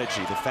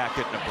strategy? The fact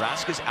that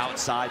Nebraska's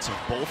outsides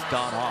have both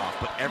gone off,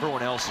 but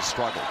everyone else has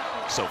struggled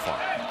so far?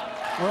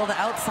 Well, the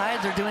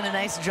outsides are doing a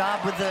nice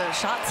job with the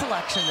shot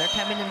selection. They're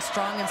coming in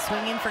strong and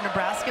swinging for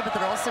Nebraska, but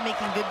they're also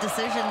making good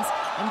decisions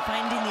and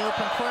finding the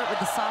open court with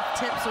the soft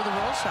tips or the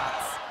roll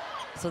shots.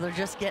 So they're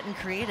just getting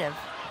creative.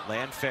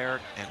 Landfair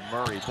and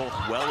Murray both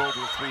well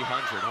over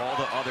 300. All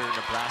the other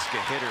Nebraska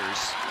hitters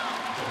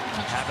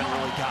haven't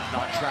really gotten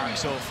on track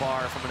so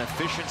far from an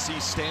efficiency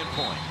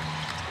standpoint.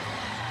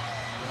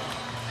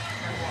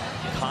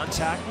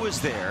 Contact was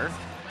there.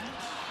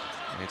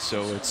 And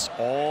so it's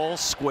all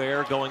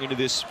square going into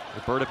this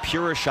Roberta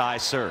Purishai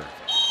serve.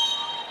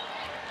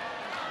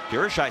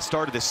 Purishai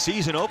started the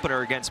season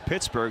opener against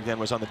Pittsburgh, then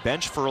was on the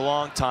bench for a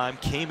long time,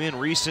 came in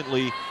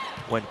recently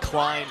when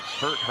Klein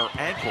hurt her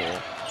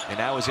ankle, and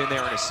now is in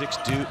there in a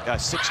 6'2"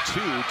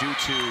 due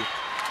to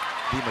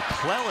the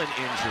McClellan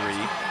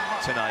injury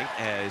tonight,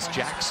 as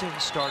Jackson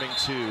starting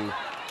to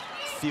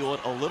feel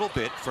it a little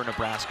bit for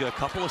Nebraska. A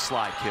couple of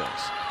slide kills.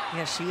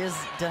 Yeah, she has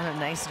done a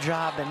nice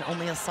job, and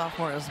only a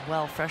sophomore as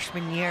well.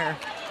 Freshman year,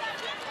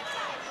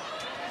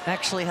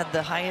 actually had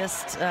the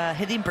highest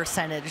hitting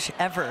percentage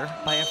ever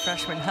by a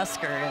freshman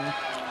Husker, and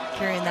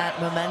carrying that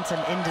momentum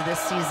into this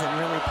season,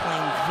 really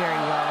playing very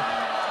well.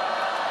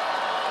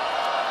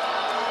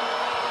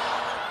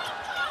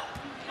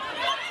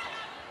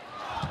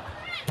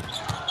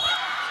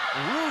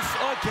 Roof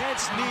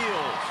against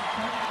Neal.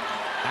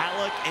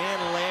 Alec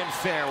and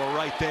Landfair were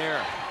right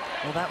there.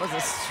 Well, that was a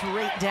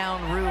straight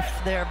down roof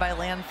there by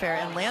Landfair,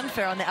 and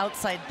Landfair on the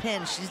outside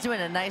pin. She's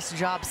doing a nice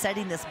job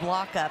setting this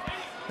block up.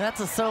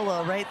 That's a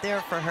solo right there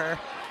for her.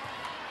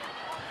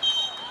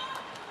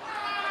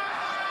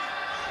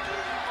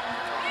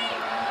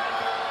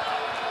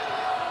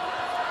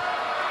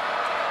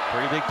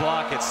 Pretty big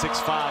block at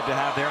 6'5" to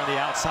have there on the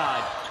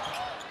outside.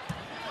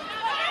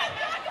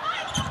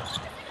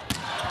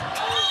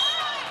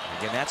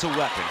 Again, that's a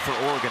weapon for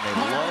Oregon. They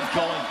love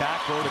going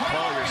back row to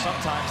Collier.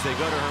 Sometimes they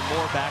go to her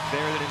more back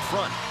there than in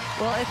front.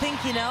 Well, I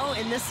think, you know,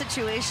 in this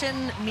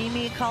situation,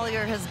 Mimi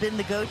Collier has been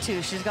the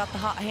go-to. She's got the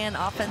hot hand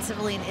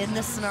offensively, and in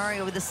this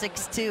scenario with the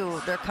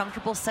 6'2", they're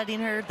comfortable setting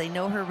her. They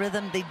know her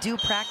rhythm. They do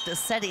practice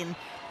setting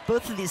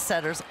both of these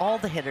setters, all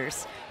the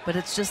hitters, but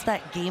it's just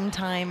that game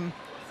time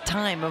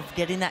of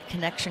getting that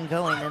connection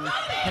going and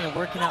kind of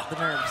working out the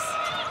nerves.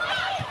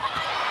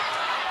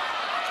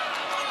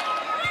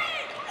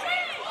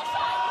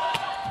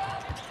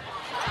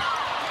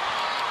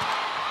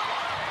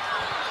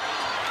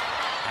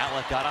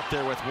 Alec got up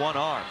there with one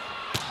arm.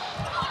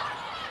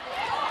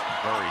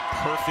 Very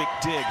perfect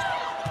dig.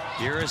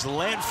 Here is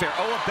Landfair.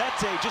 Oh,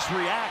 Abete just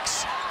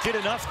reacts. Did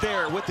enough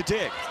there with the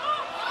dig.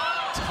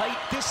 Tight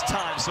this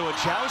time, so a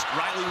joust.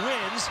 Riley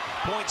wins.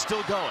 Point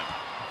still going.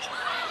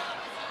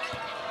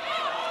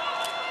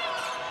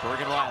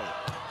 Bergen Riley.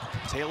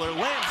 Taylor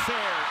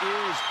Landfair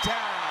is down.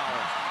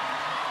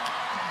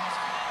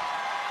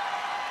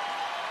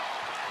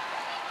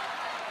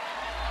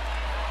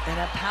 And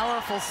a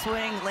powerful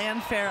swing.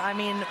 Landfair, I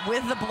mean,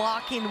 with the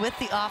blocking, with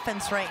the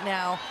offense right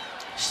now,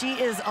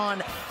 she is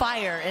on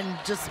fire and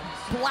just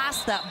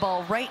blasts that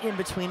ball right in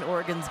between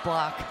Oregon's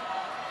block.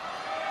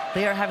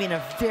 They are having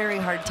a very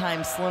hard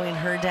time slowing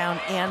her down,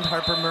 and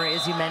Harper Murray,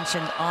 as you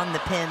mentioned, on the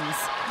pins.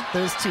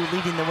 Those two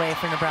leading the way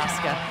for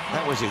Nebraska.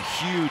 That was a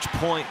huge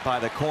point by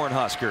the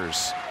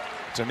Cornhuskers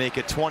to make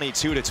it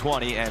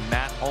 22-20, and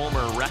Matt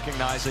Ulmer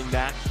recognizing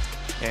that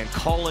and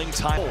calling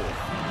time.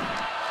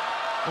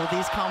 Well,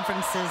 these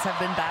conferences have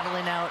been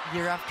battling out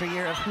year after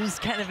year of who's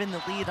kind of in the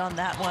lead on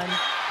that one.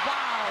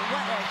 Wow,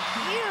 what a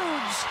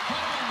huge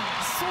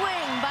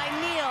swing by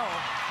Neal.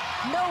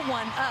 No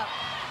one up.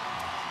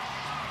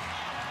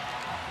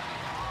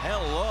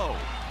 Hello.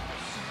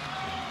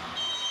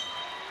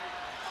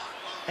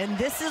 And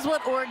this is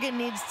what Oregon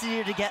needs to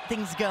do to get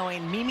things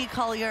going. Mimi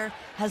Collier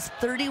has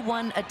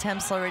 31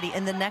 attempts already,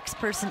 and the next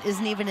person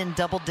isn't even in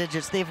double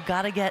digits. They've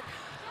got to get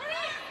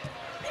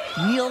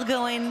Neal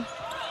going,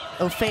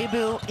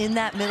 Ofebu in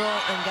that middle,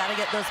 and got to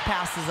get those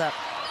passes up.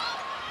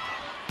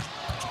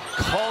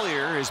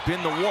 Collier has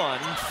been the one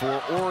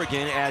for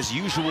Oregon as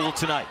usual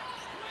tonight.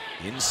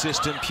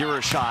 In-system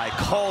Purishai,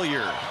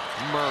 Collier,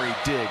 Murray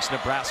digs.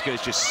 Nebraska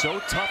is just so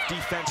tough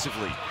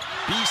defensively.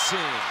 Beeson,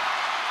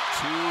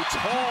 too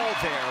tall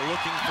there,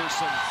 looking for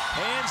some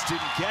hands,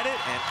 didn't get it,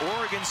 and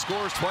Oregon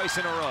scores twice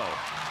in a row.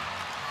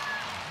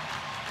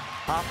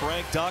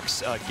 Top-ranked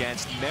Ducks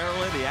against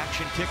Maryland. The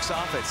action kicks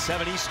off at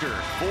 7 Eastern,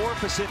 4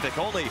 Pacific,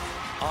 only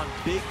on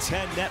Big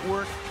Ten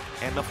Network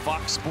and the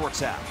Fox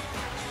Sports app.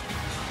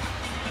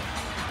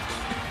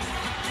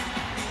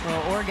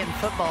 Well, Oregon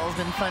football has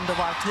been fun to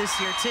watch this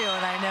year too,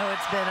 and I know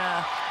it's been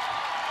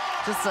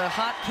just a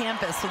hot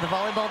campus with the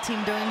volleyball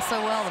team doing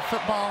so well. The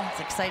football, it's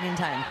an exciting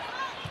time.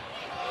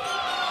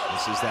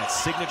 This is that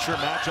signature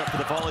matchup for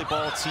the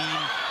volleyball team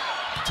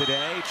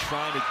today,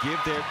 trying to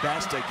give their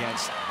best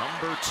against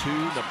number 2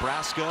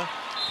 Nebraska.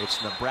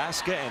 It's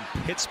Nebraska and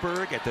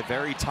Pittsburgh at the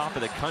very top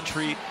of the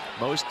country.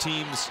 Most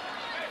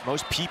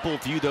people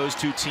view those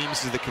two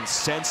teams as the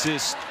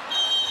consensus,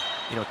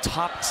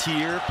 top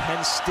tier.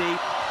 Penn State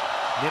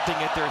nipping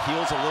at their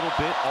heels a little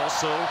bit.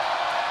 Also,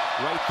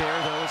 right there,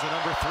 though, is the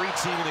number 3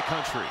 team in the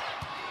country.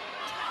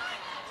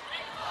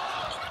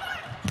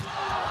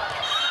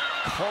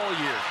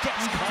 Collier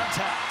gets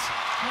contact.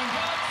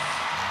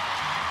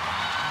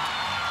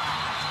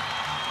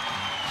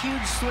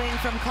 Huge swing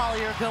from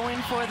Collier, going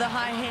for the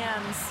high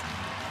hands.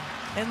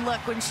 And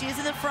look, when she's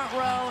in the front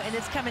row and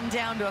it's coming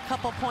down to a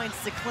couple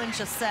points to clinch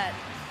a set,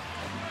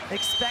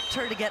 expect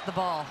her to get the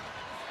ball.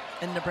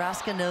 And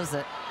Nebraska knows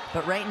it.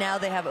 But right now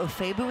they have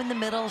Ofebu in the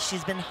middle.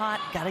 She's been hot.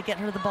 Got to get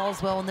her the ball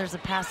as well when there's a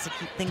pass to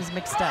keep things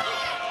mixed up.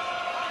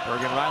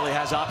 Bergen Riley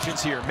has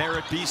options here.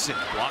 Merritt Beeson,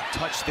 block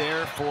touch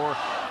there for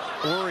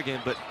Oregon,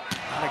 but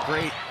not a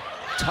great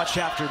touch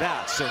after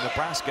that. So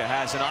Nebraska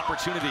has an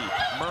opportunity.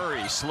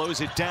 Murray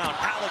slows it down.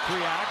 Alec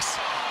reacts.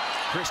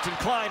 Kristen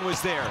Klein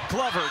was there.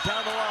 Glover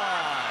down the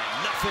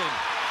line. Nothing.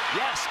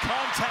 Yes,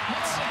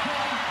 contact.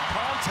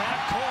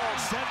 Contact called.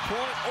 Set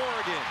point,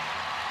 Oregon.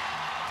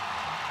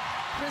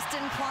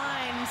 Kristen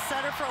Klein,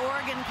 setter for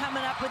Oregon,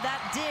 coming up with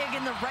that dig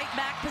in the right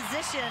back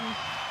position.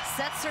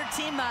 Sets her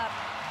team up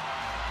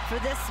for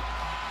this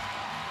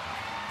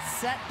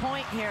set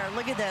point here.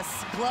 Look at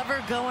this.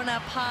 Glover going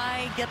up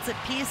high, gets a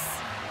piece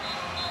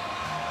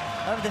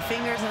of the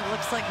fingers, and it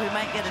looks like we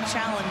might get a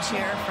challenge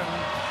here from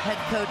head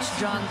coach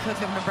John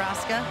Cook of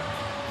Nebraska.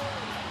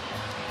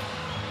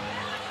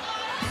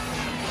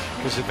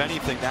 Because if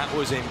anything, that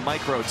was a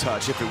micro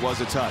touch, if it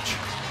was a touch.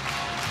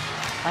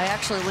 I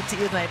actually looked at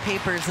you with my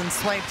papers and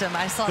swiped them.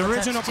 I saw the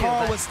original touch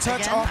call too, was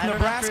touch again, off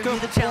Nebraska,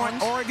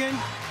 point Oregon.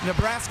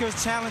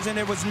 Nebraska's challenge, and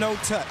there was no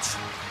touch.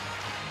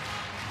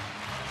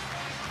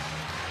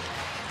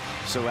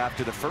 So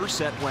after the first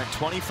set went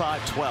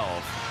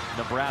 25-12,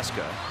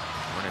 Nebraska,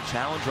 we're in a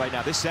challenge right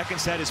now. This second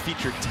set has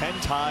featured 10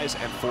 ties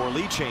and 4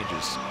 lead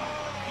changes.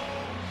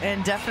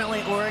 And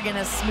definitely Oregon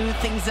has smoothed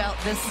things out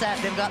this set.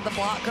 They've got the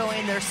block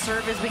going. Their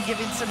serve has been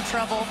giving some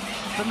trouble.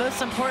 But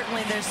most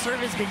importantly, their serve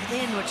has been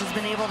in, which has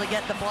been able to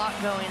get the block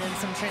going in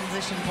some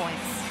transition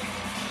points.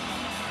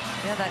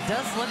 Yeah, that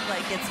does look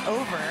like it's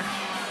over.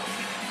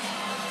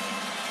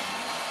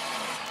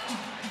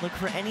 Look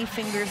for any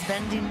fingers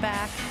bending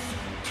back.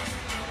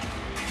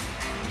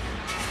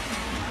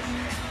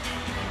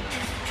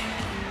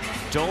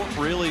 Don't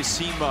really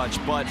see much,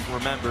 but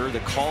remember, the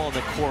call on the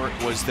court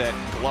was that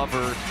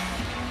Glover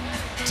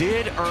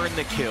did earn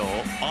the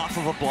kill off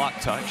of a block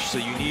touch, so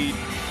you need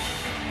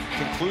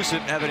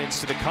conclusive evidence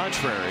to the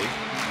contrary.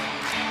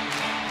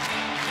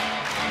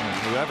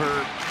 And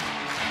whoever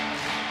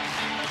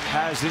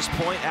has this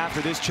point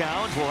after this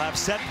challenge will have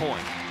set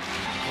point.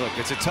 Look,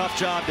 it's a tough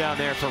job down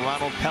there for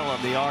Ronald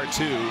Pelham, the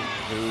R2,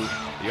 who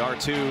the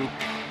R2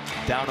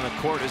 down on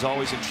the court is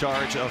always in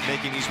charge of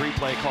making these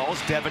replay calls.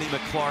 Devaney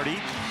McClarty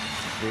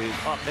is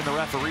up in the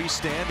referee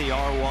stand, the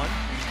R1.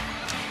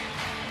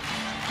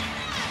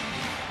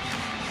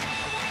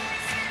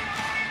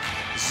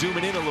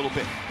 Zooming in a little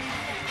bit.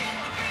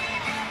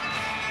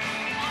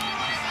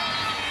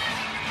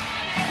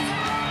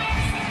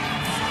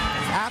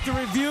 After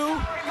review,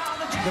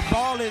 the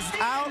ball is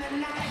out.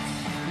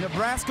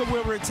 Nebraska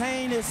will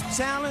retain its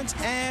challenge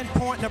and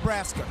point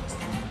Nebraska.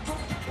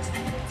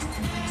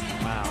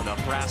 Wow,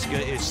 Nebraska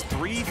is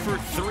 3 for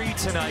 3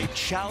 tonight,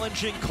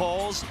 challenging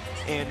calls,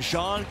 and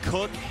John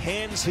Cook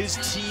hands his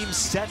team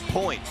set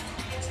point.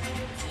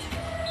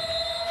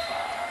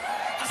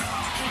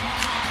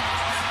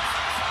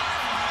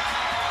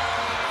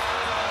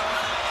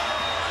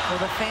 Well,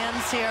 the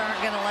fans here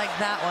aren't going to like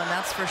that one,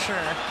 that's for sure.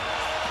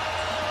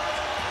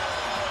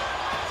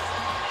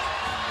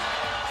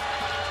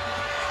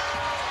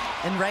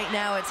 And right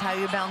now, it's how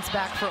you bounce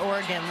back for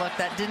Oregon. Look,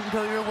 that didn't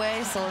go your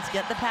way, so let's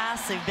get the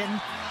pass. They've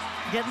been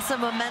getting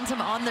some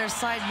momentum on their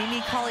side. Mimi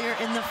Collier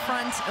in the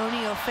front,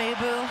 Oni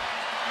Ofebu,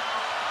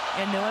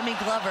 and Noemi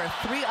Glover.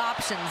 3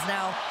 options.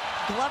 Now,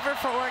 Glover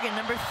for Oregon,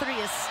 number 3,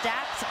 is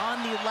stacked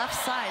on the left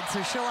side,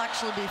 so she'll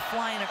actually be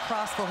flying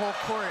across the whole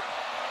court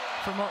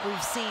from what we've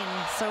seen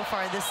so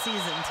far this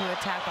season to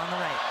attack on the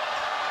right.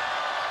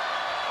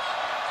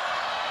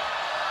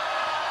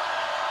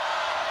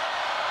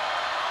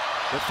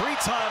 The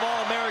 3-time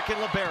All-American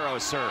libero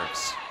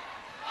serves.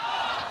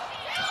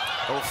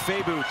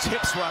 Ofebu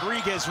tips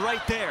Rodriguez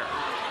right there.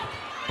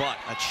 But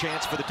a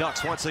chance for the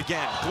Ducks once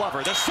again.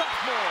 Glover, the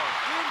sophomore,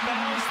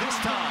 inbounds this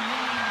time.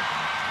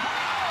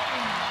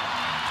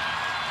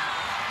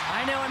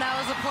 I know when I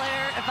was a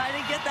player, if I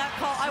didn't get that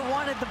call, I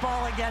wanted the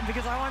ball again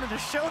because I wanted to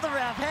show the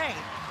ref, hey,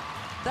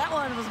 that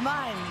one was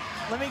mine.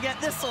 Let me get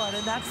this one,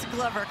 and that's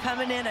Glover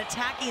coming in,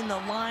 attacking the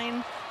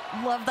line.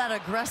 Love that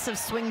aggressive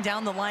swing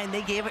down the line.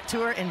 They gave it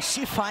to her, and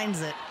she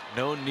finds it.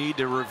 No need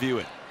to review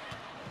it.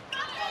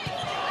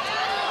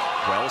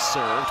 Well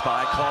served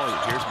by Collier.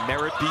 Here's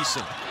Merritt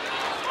Beeson.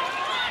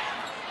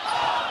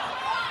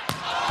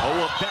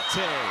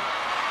 Owabete.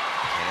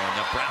 And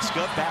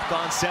Nebraska back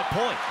on set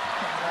point.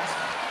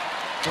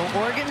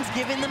 Well, Oregon's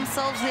giving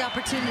themselves the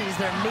opportunities.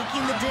 They're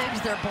making the digs.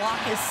 Their block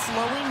is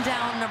slowing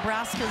down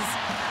Nebraska's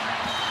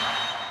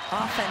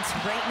offense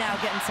right now,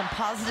 getting some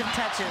positive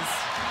touches.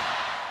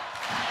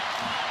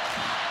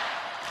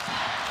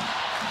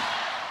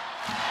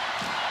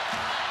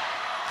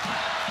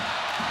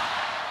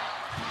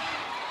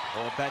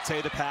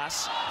 Owabete the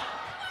pass.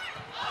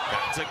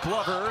 Back to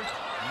Glover.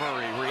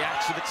 Murray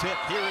reacts to the tip.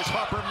 Here is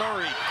Harper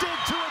Murray. Dig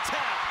to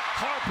attack.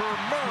 Harper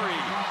Murray,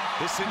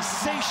 the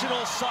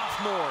sensational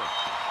sophomore.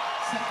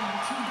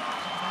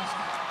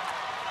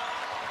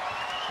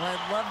 Well,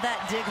 I love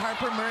that dig.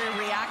 Harper Murray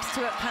reacts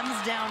to it, comes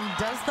down,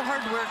 does the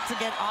hard work to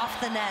get off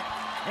the net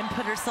and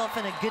put herself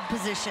in a good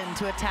position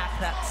to attack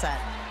that set.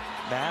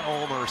 Matt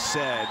Ulmer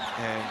said,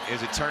 and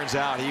as it turns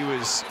out, he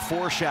was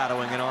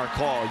foreshadowing in our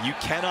call, you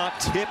cannot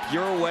tip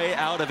your way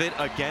out of it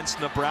against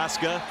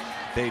Nebraska.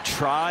 They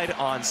tried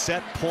on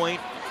set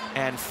point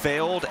and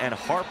failed, and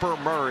Harper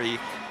Murray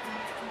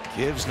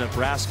gives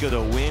Nebraska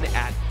the win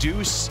at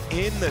deuce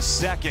in the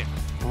second.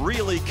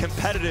 Really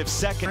competitive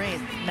second. Great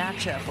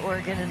matchup,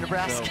 Oregon and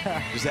Nebraska.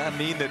 So, does that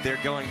mean that they're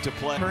going to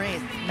play? Great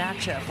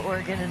matchup,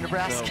 Oregon and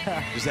Nebraska.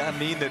 So, does that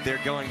mean that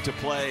they're going to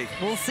play?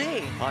 We'll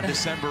see. On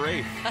December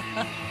 8th.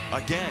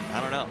 Again,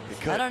 I don't know.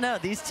 I don't know.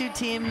 These two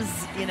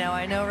teams, you know,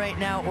 I know right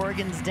now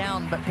Oregon's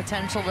down, but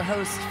potential to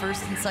host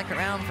first and second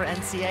round for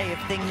NCAA if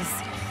things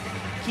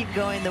keep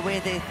going the way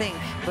they think.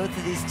 Both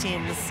of these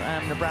teams,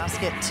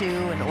 Nebraska at 2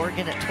 and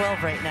Oregon at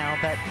 12 right now,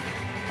 but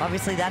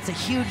obviously that's a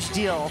huge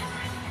deal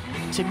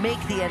to make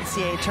the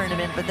NCAA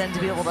tournament, but then to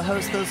be able to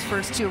host those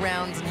first 2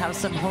 rounds and have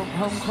some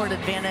home court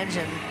advantage.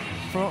 And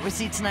from what we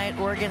see tonight,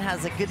 Oregon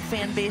has a good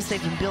fan base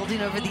they've been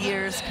building over the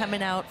years,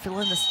 coming out,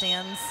 filling the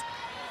stands.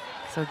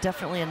 So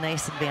definitely a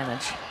nice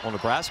advantage. Well,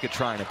 Nebraska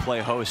trying to play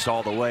host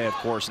all the way, of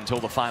course, until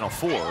the Final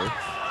Four.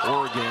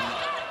 Oregon,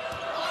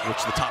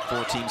 which the top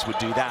 4 teams would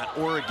do that.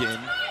 Oregon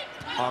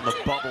on the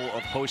bubble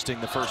of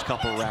hosting the first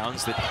couple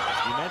rounds that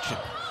you mentioned.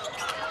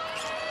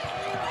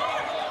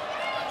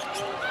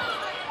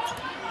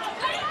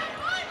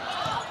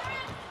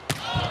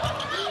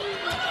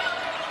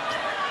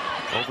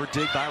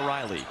 Overdig by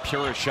Riley.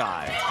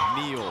 Purishai.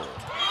 Neal.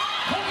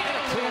 And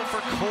a clear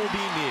for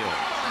Colby Neal.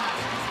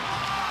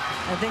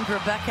 I think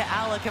Rebecca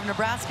Alec of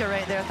Nebraska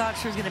right there thought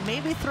she was going to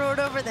maybe throw it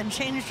over, then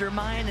changed her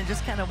mind and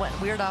just kind of went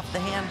weird off the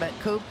hand. But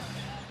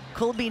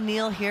Colby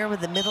Neal here with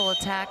the middle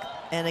attack.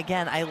 And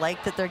again, I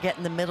like that they're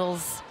getting the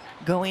middles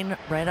going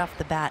right off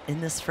the bat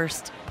in this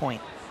first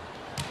point.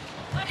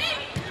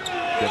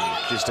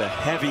 Just a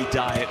heavy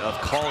diet of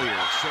Collier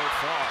so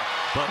far.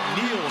 But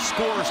Neal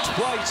scores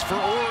twice for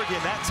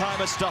Oregon, that time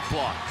a stuff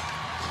block.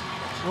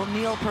 Well,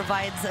 Neal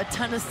provides a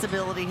ton of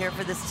stability here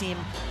for this team,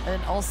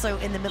 and also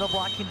in the middle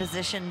blocking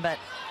position, but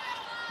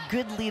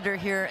good leader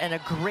here and a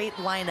great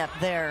lineup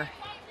there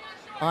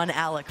on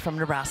Alec from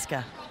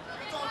Nebraska.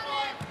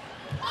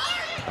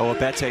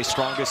 Oabete,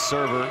 strongest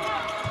server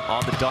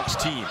on the Ducks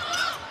team.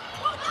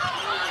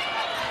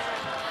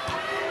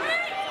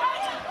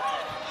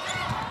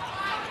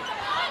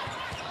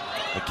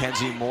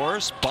 Mackenzie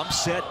Morris, bump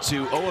set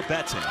to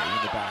Oabete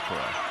in the back row.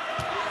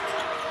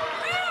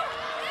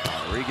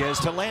 Rodriguez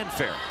to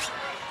Landfair.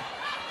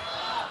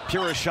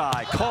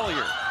 Purishai,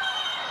 Collier.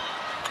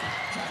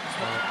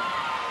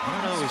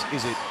 I don't know,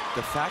 is it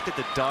the fact that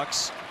the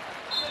Ducks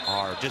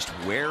are just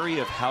wary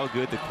of how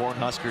good the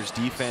Cornhuskers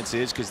defense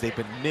is because they've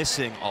been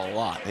missing a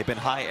lot. They've been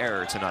high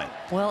error tonight.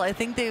 Well, I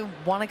think they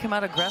want to come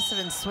out aggressive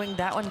and swing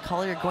that one.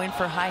 Collier going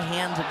for high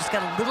hands, but just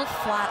got a little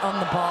flat on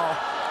the ball.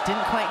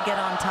 Didn't quite get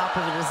on top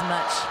of it as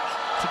much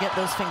to get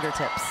those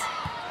fingertips.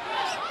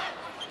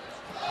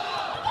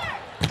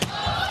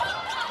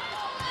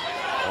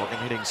 Oregon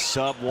hitting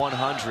sub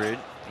 100.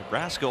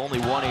 Nebraska only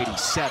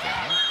 187.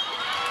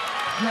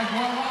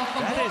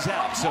 That is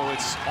out, so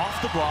it's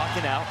off the block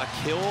and out. A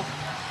kill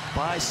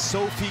by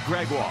Sophie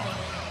Gregoire.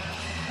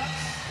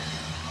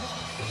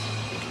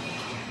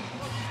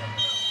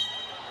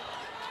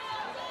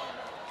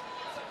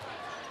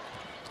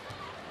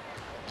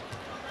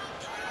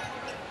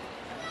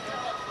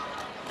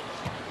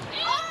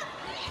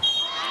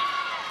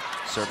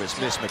 Service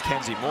miss,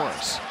 Mackenzie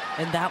Morris.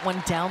 And that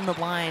one down the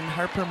line,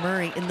 Harper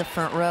Murray in the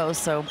front row.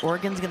 So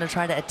Oregon's going to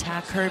try to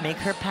attack her, make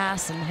her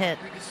pass and hit.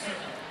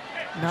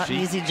 Not an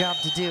easy job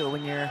to do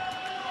when you're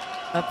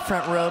up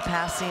front row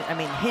passing,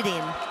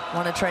 hitting.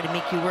 Want to try to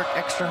make you work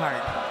extra hard.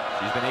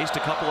 She's been aced a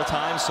couple of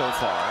times so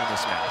far in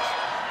this match.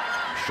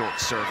 Short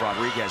serve,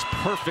 Rodriguez,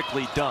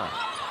 perfectly done.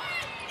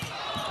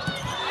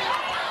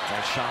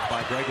 Nice shot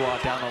by Gregoire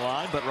down the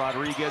line, but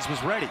Rodriguez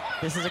was ready.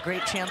 This is a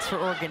great chance for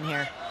Oregon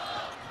here.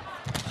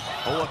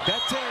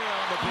 Oabete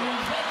on the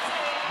block.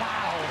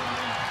 Wow.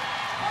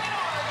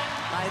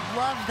 I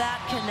love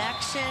that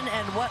connection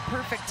and what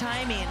perfect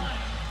timing.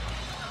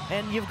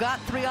 And you've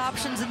got 3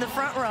 options in the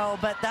front row,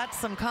 but that's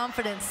some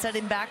confidence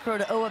setting back row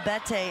to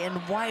Oabete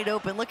and wide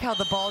open. Look how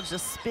the ball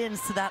just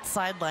spins to that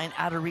sideline,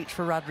 out of reach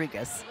for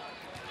Rodriguez.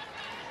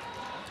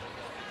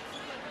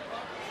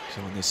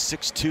 So in this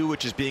 6-2,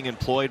 which is being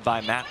employed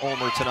by Matt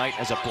Ulmer tonight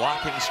as a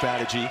blocking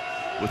strategy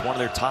with one of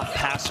their top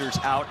passers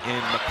out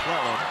in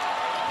McClellan.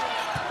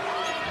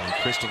 And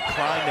Kristen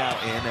Klein now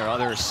in, their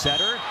other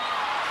setter.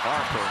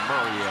 Harper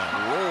Murray,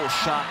 a roll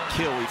shot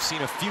kill. We've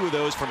seen a few of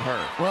those from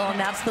her. Well, and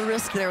that's the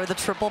risk there with the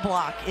triple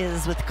block,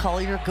 is with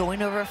Collier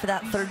going over for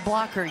that third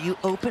blocker, you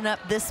open up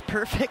this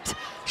perfect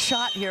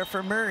shot here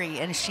for Murray,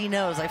 and she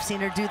knows. I've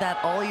seen her do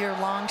that all year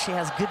long. She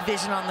has good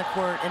vision on the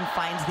court and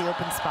finds the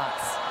open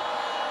spots.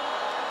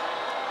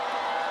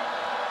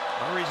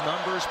 Murray's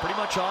numbers pretty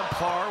much on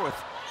par with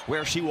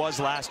where she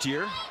was last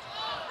year.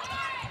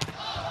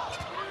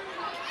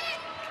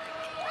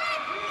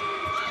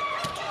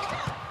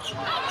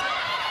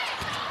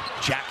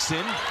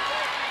 Jackson.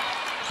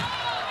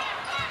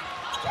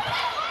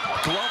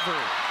 Glover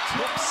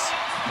tips.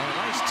 And a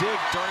nice dig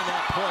during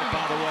that point,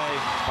 by the way,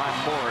 by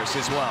Morris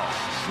as well.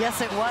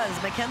 Yes, it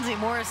was. Mackenzie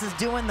Morris is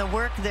doing the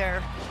work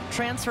there.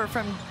 Transfer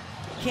from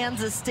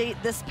Kansas State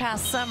this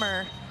past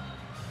summer.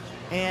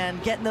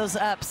 And getting those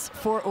ups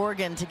for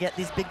Oregon to get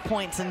these big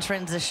points in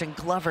transition.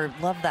 Glover,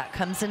 love that.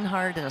 Comes in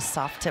hard and a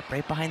soft tip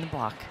right behind the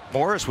block.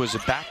 Morris was a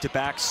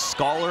back-to-back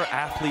Scholar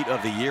Athlete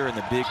of the Year in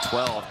the Big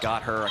 12.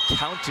 Got her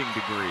accounting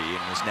degree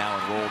and is now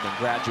enrolled in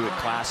graduate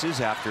classes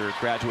after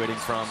graduating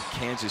from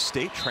Kansas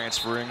State,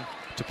 transferring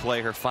to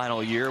play her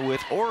final year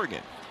with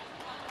Oregon.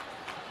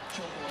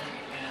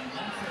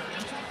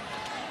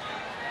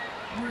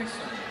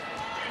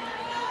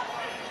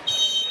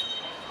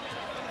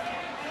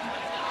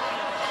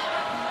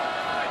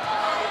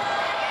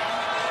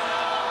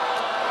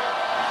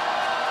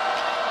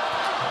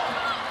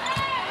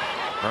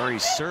 Murray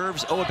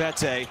serves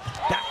Oabete.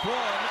 Back one,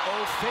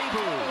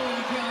 Ofebu.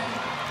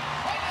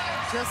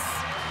 Just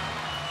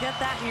get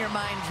that in your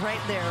mind right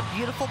there.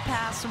 Beautiful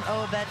pass from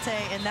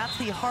Oabete, and that's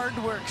the hard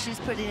work she's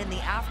putting in the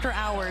after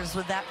hours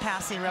with that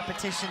passing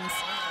repetitions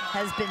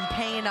has been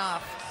paying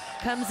off.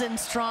 Comes in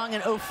strong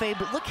and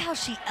Ofebu. Look how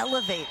she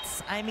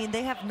elevates. I mean,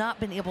 they have not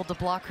been able to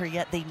block her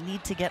yet. They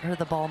need to get her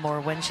the ball more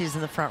when she's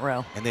in the front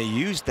row. And they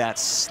used that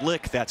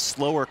slick, that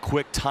slower,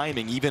 quick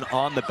timing, even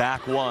on the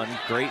back one.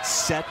 Great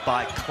set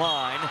by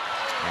Klein.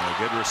 And a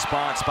good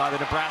response by the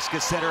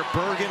Nebraska setter,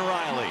 Bergen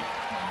Riley.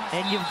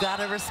 And you've got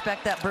to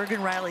respect that.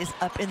 Bergen Riley's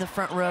up in the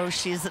front row.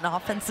 She's an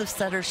offensive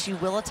setter. She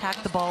will attack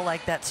the ball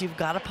like that, so you've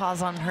got to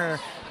pause on her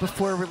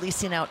before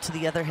releasing out to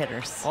the other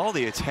hitters. All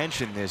the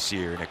attention this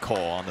year, Nicole,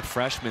 on the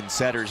freshman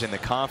setters in the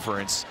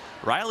conference.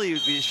 Riley,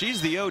 she's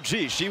the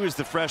OG. She was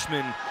the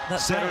freshman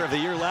setter of the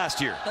year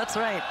last year. That's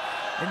right.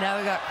 And now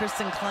we got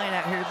Kristen Klein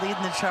out here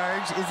leading the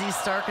charge. Izzy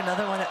Stark,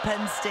 another one at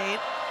Penn State.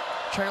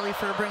 Charlie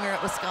Furbringer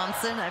at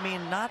Wisconsin. I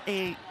mean, not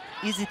a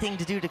easy thing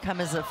to do to come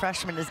as a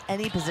freshman as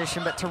any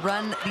position, but to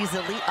run these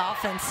elite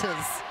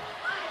offenses.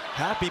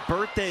 Happy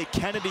birthday,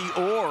 Kennedy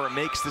Orr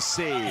makes the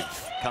save.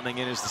 Coming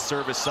in as the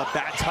service sub.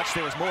 Bad touch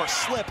there as Moore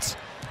slipped.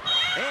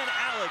 And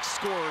Alex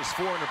scores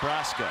for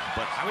Nebraska.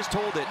 But I was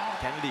told that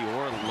Kennedy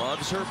Orr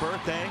loves her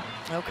birthday.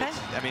 Okay.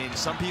 I mean,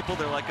 some people,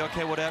 they're like,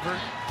 okay, whatever.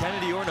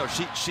 Kennedy Orr, no,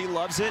 she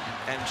loves it,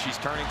 and she's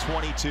turning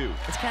 22.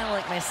 It's kind of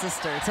like my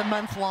sister. It's a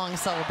month-long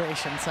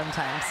celebration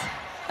sometimes.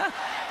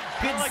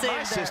 Good like save my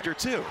there. sister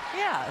too.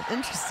 Yeah,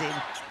 interesting.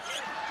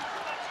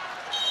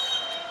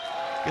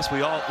 Guess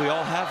we all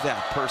have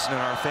that person in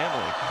our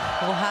family.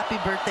 Well, happy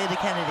birthday to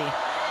Kennedy.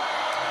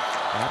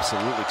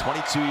 Absolutely,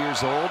 22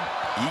 years old,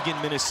 Eagan,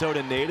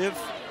 Minnesota native.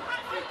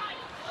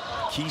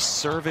 Key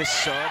service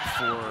sub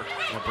for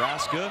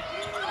Nebraska.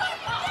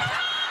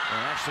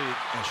 And actually,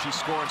 she's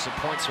scoring some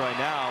points right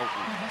now.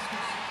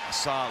 I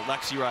saw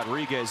Lexi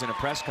Rodriguez in a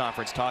press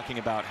conference talking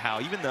about how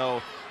even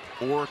though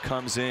Orr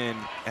comes in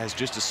as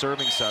just a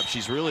serving sub,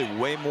 she's really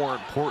way more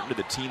important to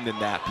the team than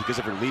that because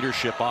of her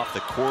leadership off the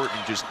court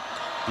and just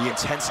the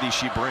intensity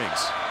she brings.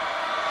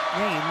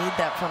 Yeah, you need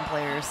that from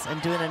players, and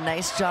doing a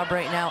nice job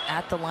right now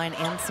at the line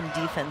and some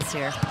defense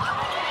here.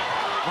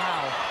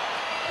 Wow.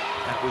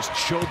 That was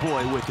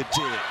Choboy with the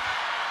dig.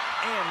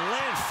 And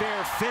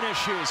Landfair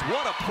finishes.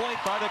 What a point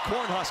by the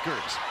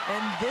Cornhuskers.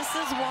 And this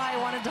is why I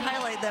wanted to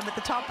highlight them at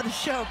the top of the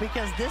show,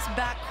 because this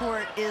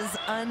backcourt is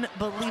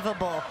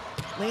unbelievable.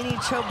 Lainey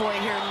Choboy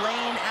here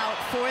laying out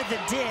for the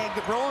dig,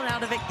 rolling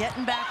out of it,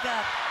 getting back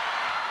up,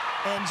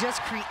 and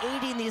just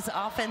creating these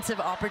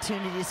offensive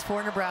opportunities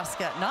for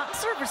Nebraska. Not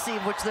serve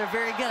receive, which they're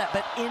very good at,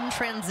 but in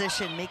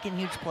transition, making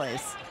huge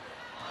plays.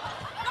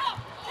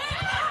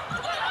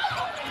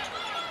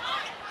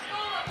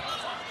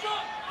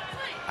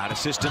 Out of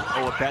system,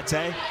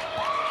 Oabete.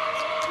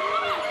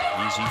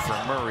 Easy for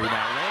Murray.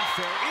 Now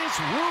Landfair is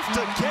roofed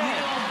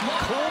again.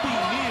 Colby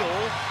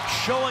Neal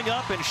showing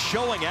up and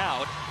showing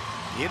out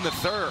in the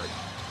third.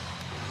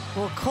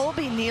 Well,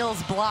 Colby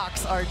Neal's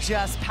blocks are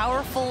just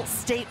powerful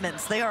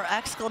statements. They are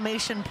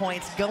exclamation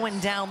points going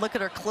down. Look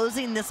at her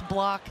closing this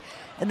block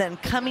and then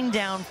coming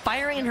down,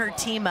 firing her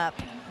team up,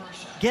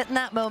 getting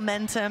that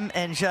momentum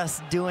and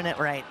just doing it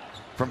right.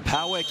 From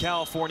Poway,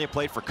 California,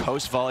 played for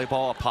Coast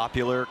Volleyball, a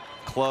popular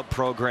club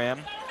program.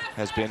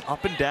 Has been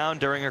up and down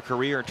during her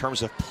career in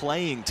terms of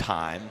playing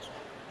time.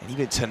 And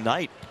even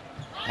tonight,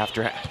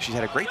 after she's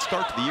had a great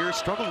start to the year,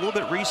 struggled a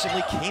little bit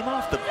recently, came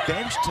off the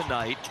bench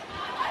tonight.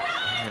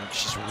 And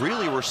she's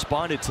really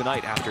responded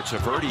tonight after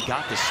Taverdi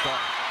got the start.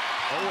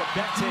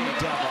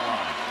 Oabete down the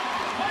line.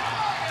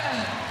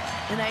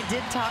 And I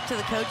did talk to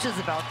the coaches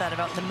about that,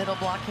 about the middle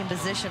blocking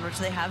position, which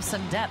they have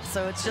some depth.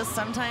 So it's just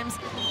sometimes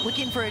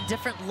looking for a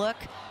different look.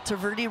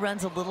 Taverdi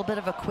runs a little bit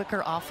of a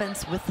quicker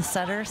offense with the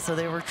setter, so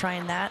they were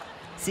trying that,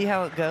 see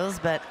how it goes.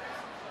 But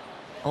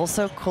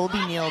also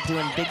Colby Neal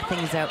doing big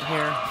things out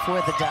here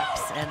for the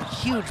Ducks, and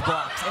huge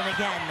blocks. And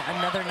again,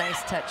 another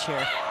nice touch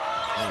here.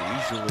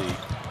 Usually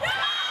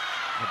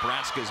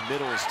Nebraska's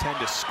middles tend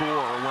to score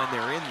when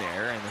they're in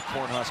there, and the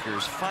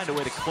Cornhuskers find a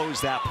way to close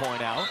that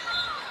point out.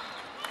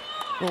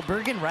 Well,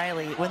 Bergen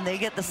Riley, when they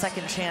get the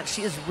second chance,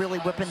 she is really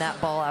whipping that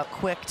ball out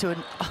quick to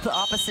the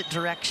opposite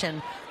direction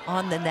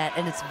on the net,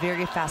 and it's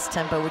very fast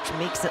tempo, which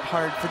makes it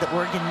hard for the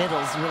Oregon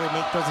middles to really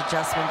make those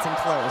adjustments and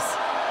close.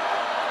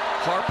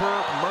 Harper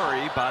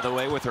Murray, by the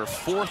way, with her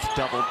fourth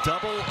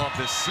double-double of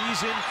the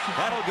season.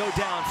 That'll go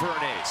down for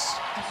an ace.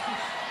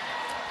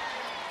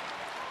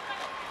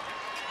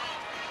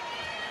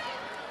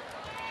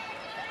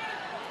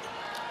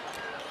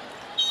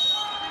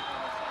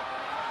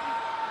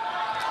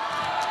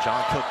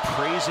 John Cook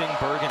praising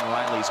Bergen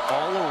Riley's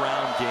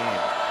all-around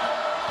game.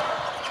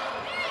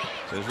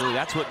 So really,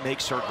 that's what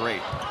makes her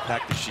great. The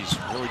fact that she's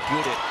really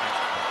good at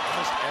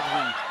almost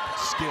every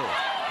skill,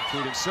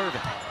 including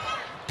serving.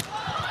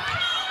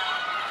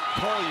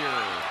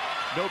 Collier,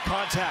 no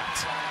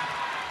contact.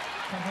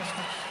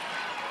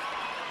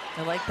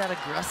 I like that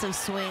aggressive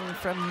swing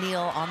from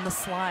Neal on the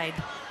slide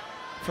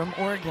from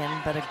Oregon,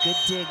 but a good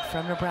dig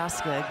from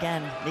Nebraska.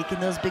 Again, making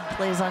those big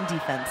plays on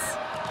defense.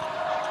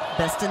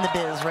 Best in the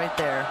biz right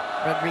there.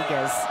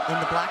 Rodriguez in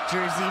the black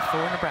jersey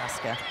for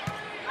Nebraska.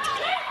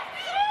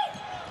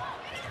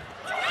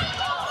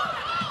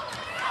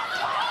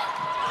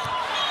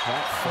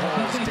 That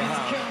falls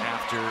down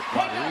after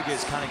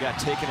Rodriguez kind of got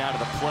taken out of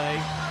the play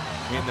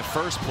in the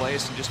first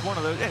place, and just one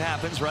of those, it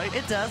happens, right?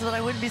 It does, but I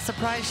wouldn't be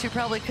surprised. She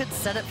probably could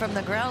set it from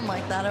the ground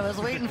like that. I was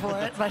waiting for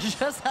it, but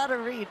just out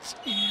of reach.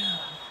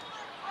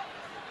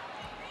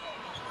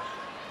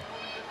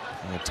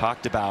 We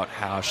talked about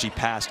how she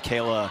passed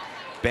Kayla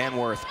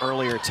Banworth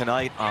earlier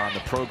tonight on the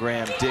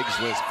program digs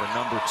list for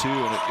 #2,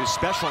 and it was a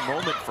special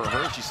moment for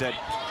her. She said,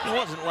 it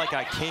wasn't like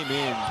I came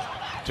in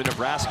to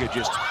Nebraska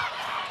just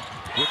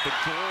with the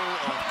goal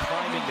of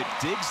climbing the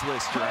digs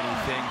list or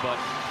anything, but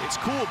it's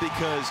cool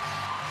because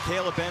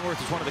Kayla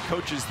Banworth is one of the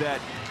coaches that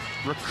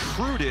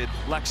recruited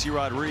Lexi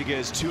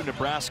Rodriguez to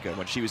Nebraska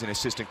when she was an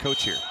assistant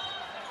coach here.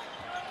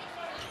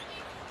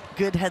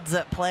 Good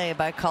heads-up play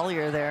by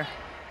Collier there.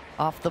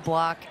 Off the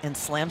block and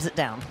slams it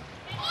down.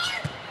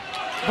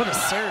 What a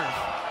serve.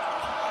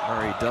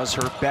 Murray does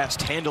her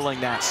best handling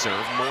that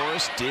serve.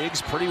 Morris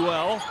digs pretty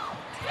well.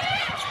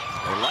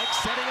 They like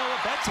setting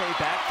Owabete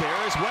back there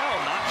as well,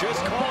 not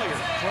just Collier.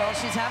 Well,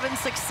 she's having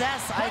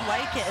success. I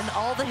like it. And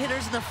all the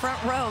hitters in the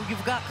front row,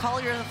 you've got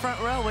Collier in the front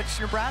row, which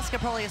Nebraska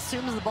probably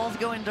assumes the ball's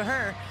going to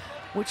her,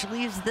 which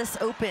leaves this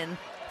open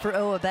for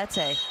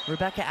Owabete.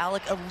 Rebecca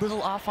Alec a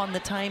little off on the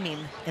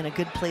timing, and a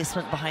good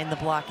placement behind the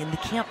block in the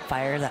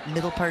campfire, that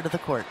middle part of the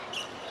court.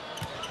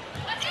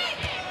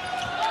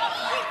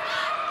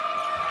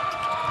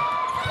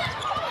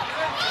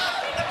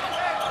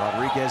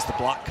 Rodriguez the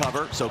block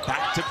cover, so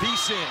back to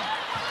Beeson.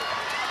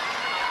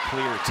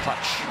 Clear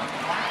touch.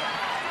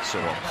 So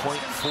a point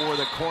for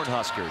the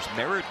Cornhuskers.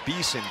 Merritt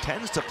Beeson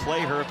tends to play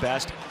her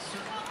best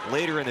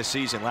later in the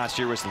season. Last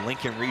year was the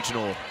Lincoln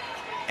Regional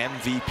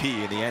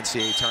MVP in the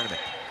NCAA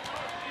tournament.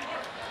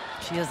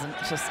 She isn't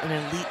just an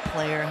elite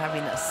player,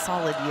 having a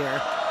solid year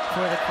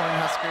for the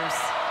Cornhuskers.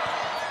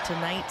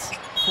 Tonight,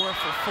 4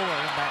 for 4,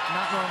 but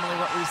not normally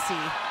what we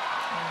see.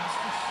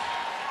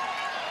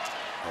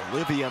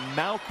 Olivia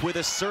Mauk with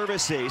a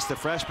service ace, the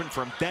freshman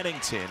from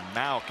Bennington.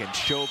 Mauk and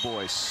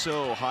Showboy,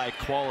 so high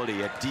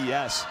quality at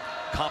DS,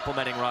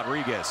 complimenting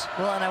Rodriguez.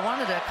 Well, and I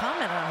wanted to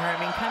comment on her. I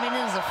mean, coming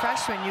in as a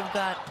freshman, you've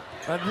got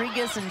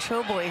Rodriguez and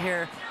Showboy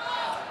here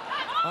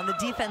on the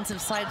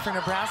defensive side for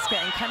Nebraska,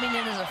 and coming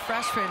in as a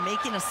freshman,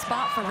 making a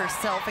spot for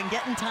herself and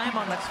getting time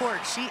on the court.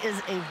 She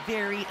is a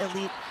very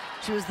elite.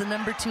 She was the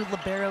 #2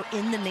 libero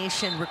in the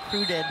nation,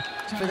 recruited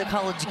for the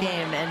college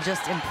game, and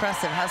just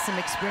impressive. Has some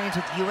experience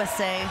with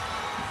USA,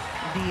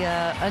 the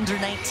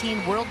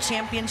under-19 World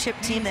Championship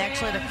team. They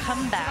actually had a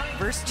comeback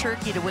versus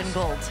Turkey to win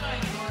gold.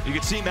 You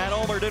can see Matt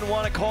Ulmer didn't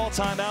want to call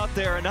timeout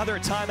there. Another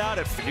timeout,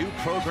 a new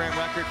program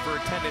record for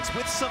attendance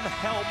with some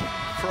help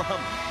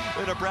from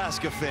the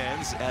Nebraska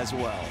fans as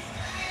well.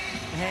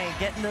 Hey,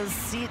 getting those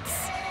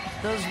seats,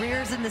 those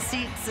rears in the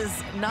seats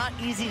is not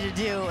easy to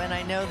do, and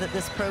I know that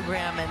this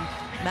program and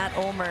Matt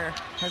Ulmer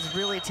has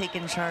really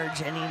taken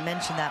charge, and he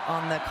mentioned that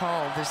on the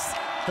call. There's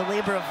the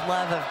labor of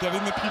love of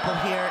getting the people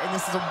here, and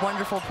this is a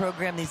wonderful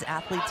program. These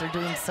athletes are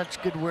doing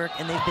such good work,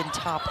 and they've been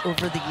top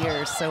over the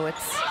years, so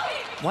it's,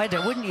 why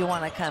wouldn't you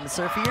want to come?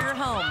 So if you're at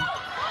home,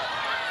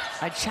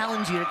 I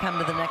challenge you to come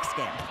to the next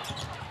game.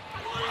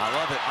 I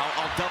love it.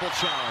 I'll double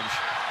challenge.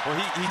 Well,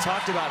 he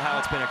talked about how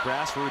it's been a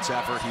grassroots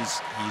effort.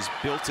 He's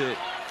built it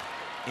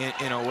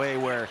in a way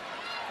where,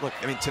 look,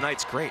 I mean,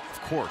 tonight's great,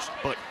 of course,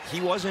 but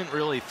he wasn't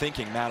really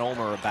thinking, Matt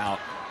Ulmer, about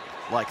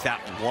like that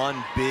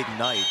one big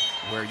night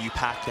where you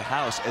pack the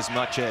house, as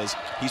much as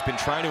he's been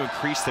trying to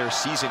increase their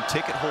season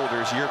ticket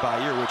holders year by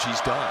year, which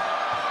he's done.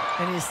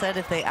 And he said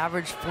if they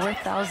average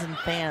 4,000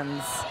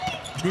 fans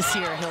this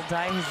year, he'll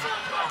dye his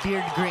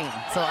beard green.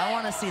 So I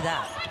want to see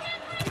that.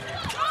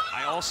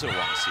 I also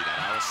want to see that.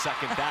 I will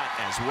second that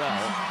as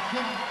well.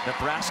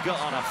 Nebraska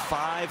on a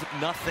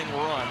 5-0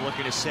 run,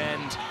 looking to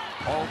send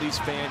all these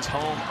fans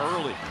home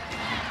early.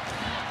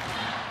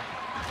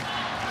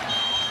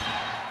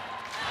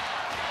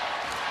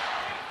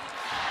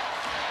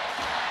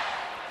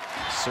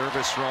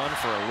 Service run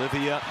for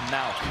Olivia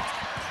Mauk.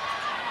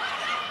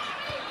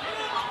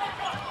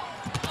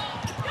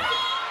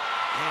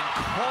 And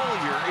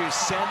Collier is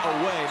sent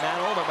away. Matt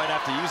Ulmer might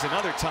have to use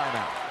another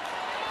timeout.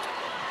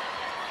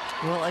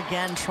 Well,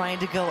 again, trying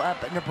to go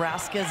up.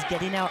 Nebraska's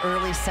getting out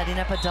early, setting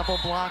up a double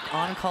block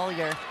on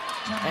Collier.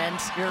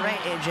 And you're right,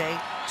 AJ.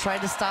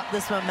 tried to stop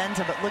this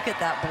momentum, but look at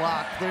that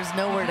block. There's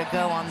nowhere to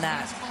go on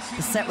that.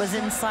 The set was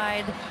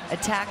inside,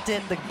 attacked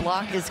it, the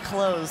block is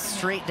closed,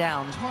 straight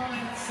down.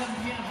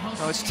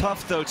 Oh, it's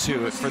tough, though,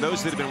 too. For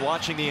those that have been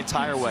watching the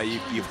entire way,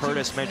 you've heard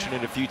us mention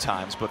it a few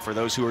times, but for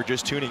those who are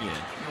just tuning in,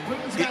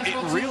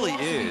 it really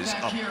is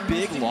a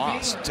big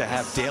loss to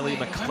have Daley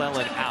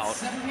McClellan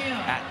out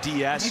at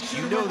DS.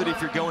 You know that if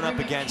you're going up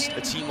against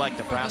a team like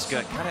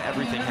Nebraska, kind of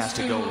everything has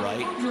to go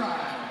right.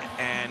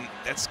 And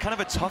that's kind of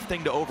a tough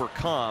thing to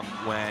overcome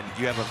when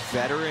you have a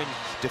veteran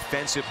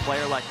defensive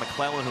player like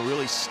McClellan who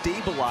really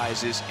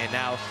stabilizes, and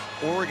now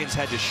Oregon's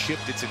had to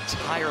shift its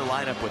entire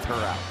lineup with her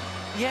out.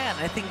 Yeah,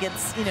 and I think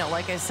it's, you know,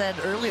 like I said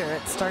earlier,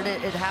 it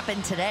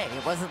happened today.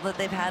 It wasn't that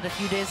they've had a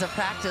few days of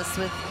practice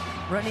with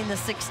running the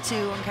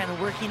 6-2 and kind of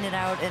working it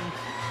out. And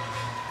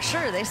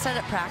sure, they set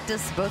at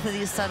practice. Both of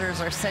these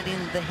setters are setting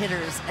the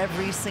hitters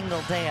every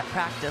single day at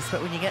practice.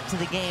 But when you get to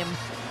the game,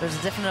 there's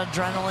a different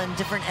adrenaline,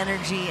 different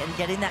energy, and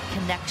getting that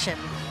connection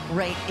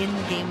right in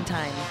game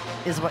time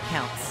is what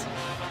counts.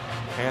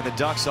 And the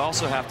Ducks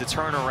also have to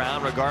turn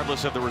around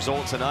regardless of the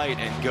result tonight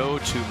and go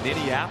to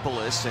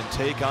Minneapolis and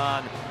take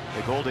on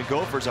the Golden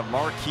Gophers. A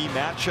marquee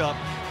matchup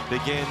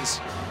begins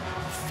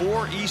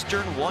 4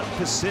 Eastern, 1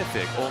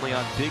 Pacific, only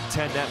on Big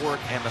Ten Network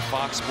and the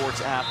Fox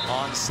Sports app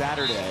on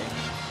Saturday,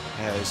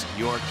 as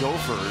your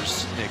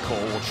Gophers,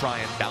 Nicole, will try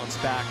and bounce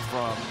back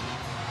from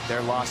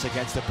their loss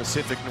against the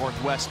Pacific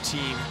Northwest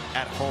team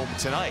at home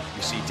tonight.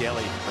 You see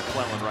Daley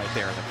McClellan right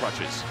there in the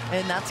crutches.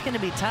 And that's going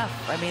to be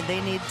tough. I mean,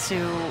 they need to,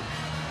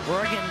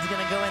 Oregon's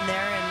going to go in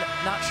there,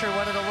 and not sure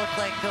what it'll look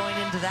like going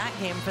into that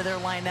game for their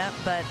lineup,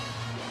 but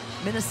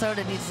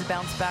Minnesota needs to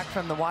bounce back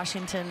from the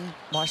Washington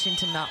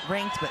not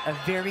ranked, but a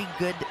very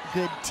good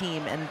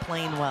team and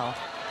playing well.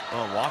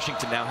 Well,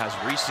 Washington now has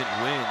recent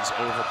wins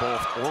over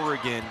both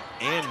Oregon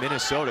and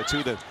Minnesota, two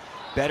of the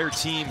better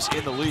teams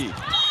in the league.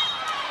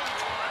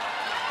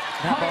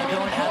 That ball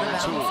going out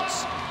of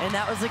bounds. And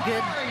that was a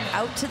good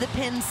out to the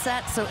pin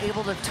set, so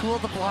able to tool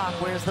the block,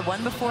 whereas the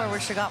one before where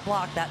she got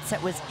blocked, that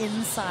set was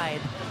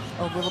inside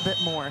a little bit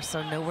more,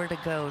 so nowhere to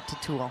go to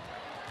tool.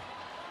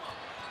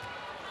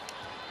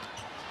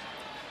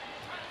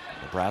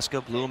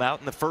 Nebraska blew them out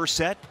in the first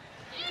set,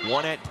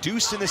 won at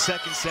deuce in the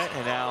second set,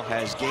 and now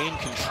has gained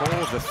control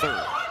of the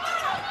third.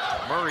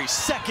 Murray's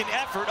second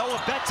effort,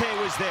 Olabete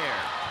was there.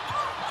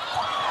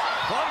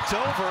 Bumped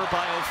over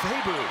by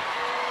Ofebu.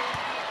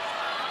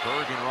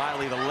 Bergen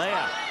Riley the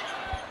layup.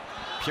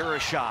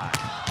 Purishai.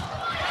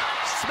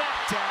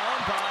 Smacked down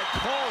by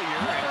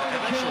Collier and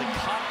eventually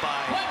caught by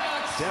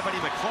Devaney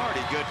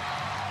McClarty. Good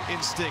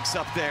instincts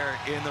up there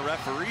in the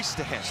referee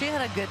stand. She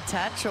had a good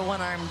touch, a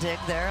one-arm dig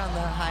there on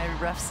the high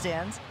ref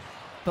stands.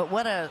 But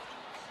what a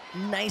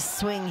nice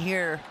swing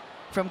here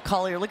from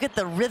Collier. Look at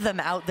the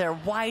rhythm out there,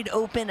 wide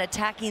open,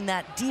 attacking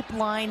that deep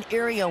line,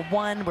 area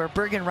 1, where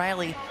Bergen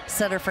Riley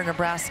set her for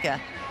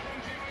Nebraska.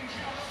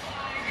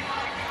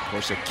 Of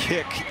course, a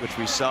kick, which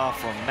we saw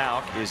from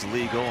Mauk, is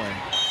legal, and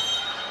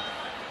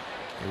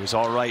it was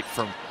all right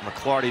from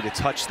McClarty to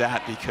touch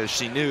that because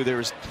she knew there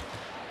was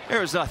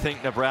nothing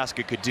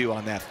Nebraska could do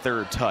on that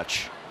third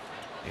touch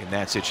in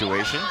that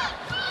situation.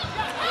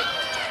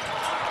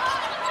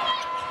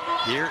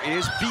 Here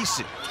is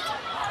Beeson.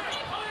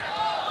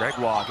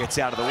 Gregoire gets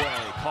out of the way.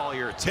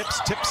 Collier tips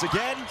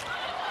again.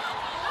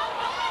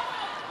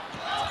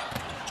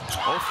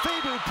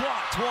 Ofebu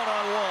blocked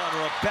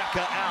one-on-one.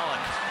 Rebecca Allen.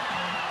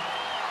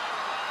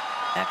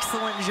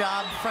 Excellent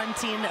job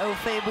fronting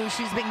Ofebu.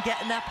 She's been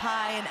getting up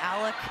high, and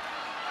Alec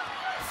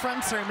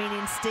fronts her,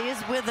 meaning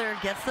stays with her,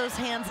 gets those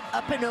hands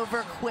up and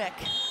over quick.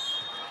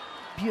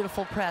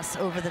 Beautiful press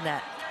over the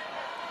net.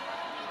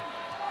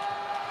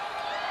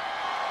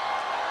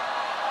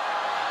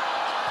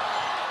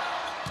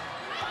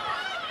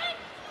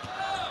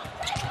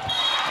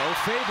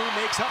 Ofebu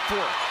makes up for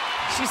it.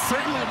 She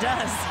certainly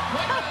does.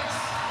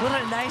 What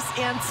a nice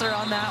answer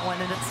on that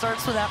one, and it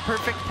starts with that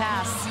perfect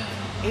pass.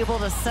 Able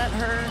to set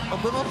her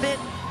a little bit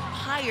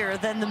higher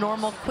than the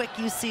normal quick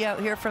you see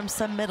out here from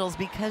some middles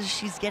because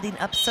she's getting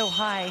up so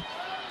high,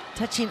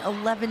 touching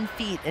 11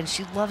 feet, and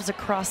she loves to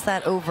cross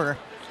that over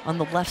on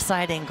the left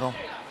side angle.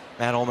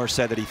 Matt Ulmer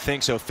said that he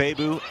thinks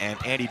Ofebu and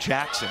Andy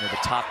Jackson are the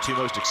top 2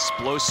 most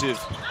explosive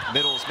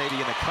middles maybe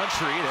in the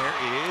country.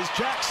 There is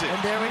Jackson.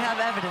 And there we have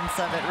evidence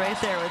of it right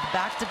there with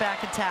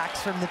back-to-back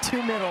attacks from the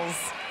 2 middles.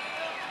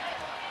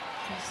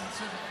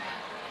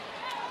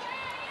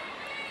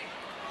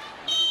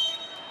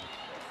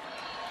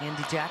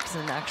 Andy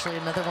Jackson, actually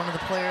another one of the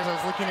players. I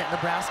was looking at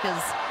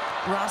Nebraska's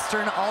roster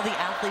and all the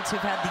athletes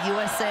who've had the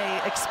USA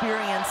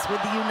experience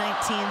with the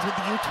U19s, with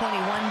the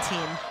U21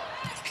 team.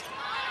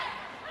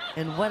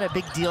 And what a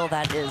big deal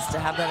that is to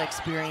have that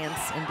experience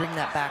and bring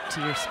that back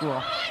to your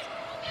school.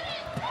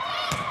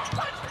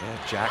 Yeah,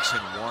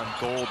 Jackson won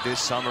gold this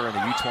summer in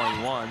the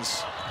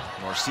U21s.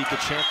 Norsika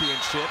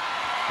Championship.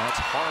 That's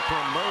Harper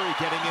Murray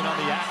getting in on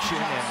the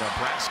action, and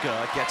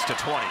Nebraska gets to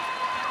 20.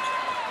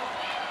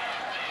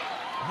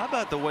 How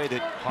about the way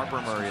that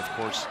Harper Murray, of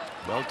course,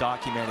 well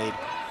documented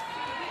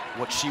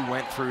what she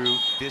went through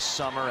this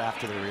summer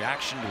after the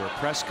reaction to her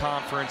press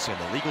conference and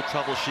the legal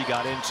trouble she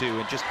got into,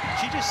 and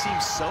she just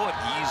seems so at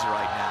ease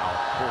right now,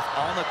 both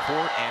on the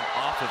court and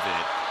off of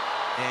it,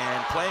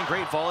 and playing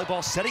great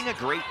volleyball, setting a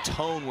great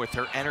tone with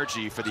her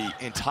energy for the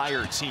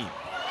entire team.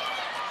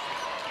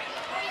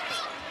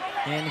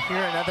 And here,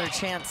 another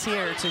chance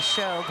here to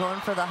show, going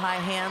for the high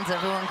hands,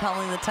 everyone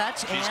calling the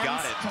touch. She's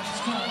got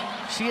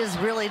it. She has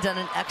really done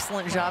an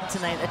excellent job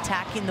tonight,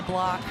 attacking the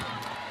block,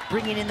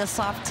 bringing in the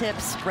soft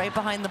tips right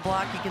behind the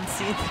block. You can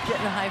see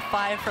getting a high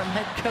five from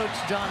head coach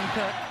John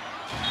Cook.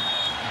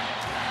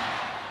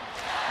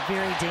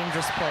 Very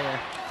dangerous player.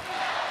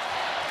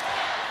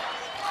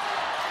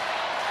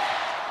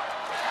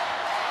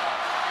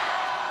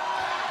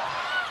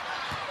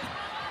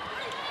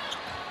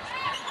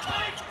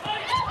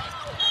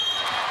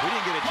 We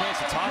didn't get a chance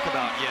to talk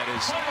about yet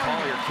as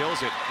Collier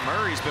kills it.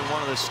 Murray's been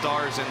one of the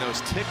stars in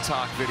those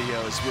TikTok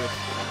videos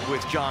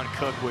with John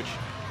Cook, which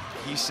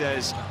he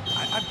says,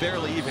 I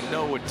barely even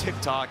know what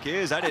TikTok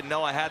is. I didn't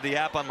know I had the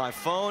app on my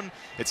phone.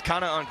 It's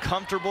kind of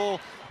uncomfortable.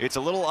 It's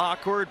a little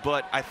awkward,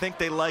 but I think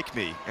they like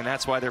me, and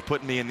that's why they're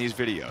putting me in these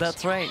videos.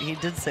 That's right, he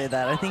did say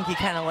that. I think he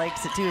kind of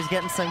likes it too. He's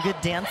getting some good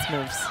dance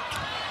moves.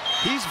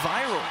 He's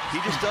viral. He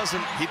just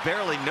doesn't, he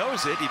barely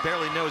knows it. He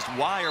barely knows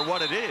why or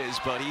what it is,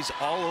 but he's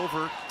all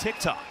over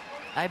TikTok.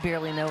 I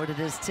barely know what it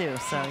is too,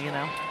 so you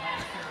know.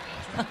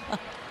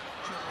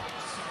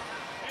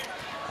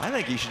 I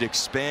think he should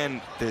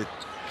expand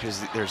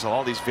because there's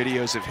all these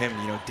videos of him,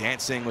 you know,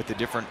 dancing with the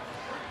different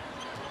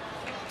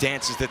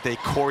dances that they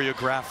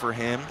choreograph for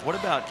him. What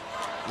about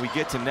we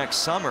get to next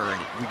summer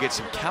and we get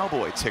some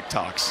cowboy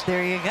TikToks?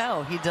 There you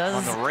go. He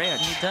does. On the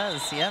ranch. He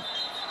does, yep.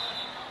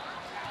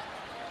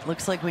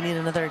 Looks like we need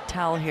another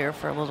towel here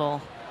for a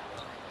little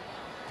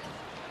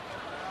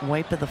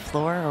wipe of the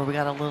floor, or we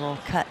got a little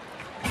cut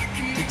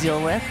to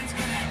deal with.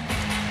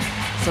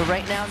 So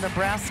right now,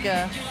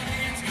 Nebraska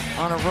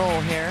on a roll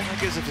here. That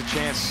gives us a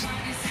chance,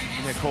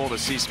 Nicole, to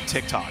see some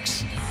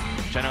TikToks,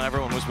 which I know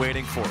everyone was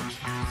waiting for.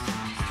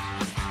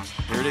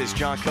 Here it is,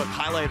 John Cook,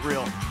 highlight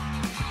reel.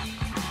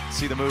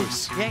 See the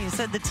moves. Yeah, he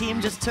said the team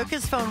just took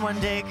his phone one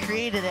day,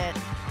 created it,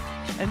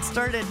 and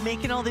started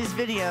making all these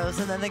videos,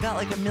 and then they got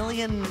like 1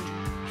 million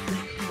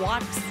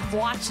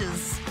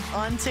watches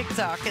on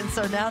TikTok, and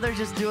so now they're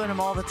just doing them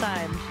all the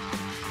time.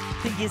 I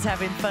think he's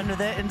having fun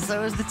with it, and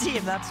so is the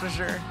team, that's for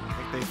sure. I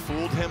think they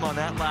fooled him on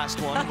that last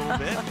one a little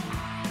bit.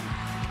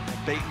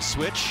 Bait and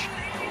switch.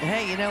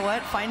 Hey, you know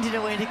what? Finding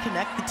a way to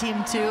connect the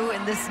team too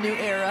in this new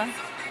era.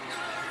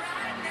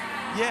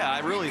 Yeah,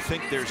 I really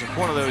think there's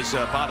one of those,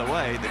 by the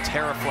way, the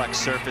TerraFlex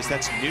surface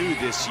that's new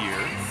this year,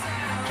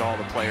 which all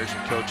the players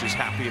and coaches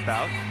happy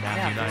about.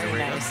 Yeah, very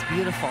nice,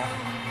 beautiful.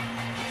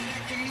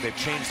 They've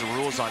changed the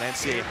rules on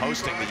NCAA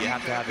hosting that you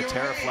have to have the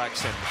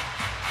TerraFlex, and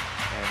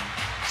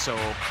so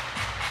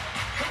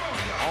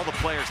all the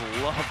players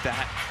love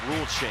that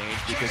rule change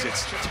because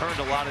it's turned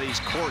a lot of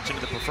these courts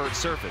into the preferred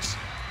surface.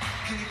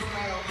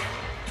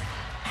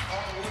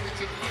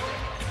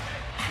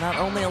 Not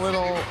only a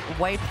little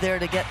wipe there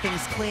to get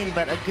things clean,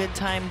 but a good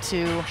time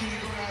to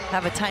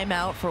have a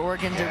timeout for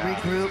Oregon to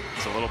regroup.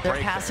 It's a little They're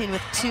break passing there.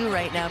 with 2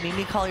 right now.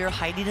 Mimi Collier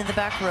hiding in the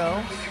back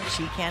row.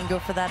 She can go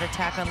for that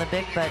attack on the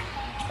big, but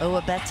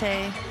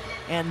Owabete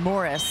and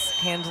Morris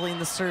handling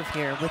the serve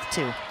here with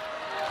 2.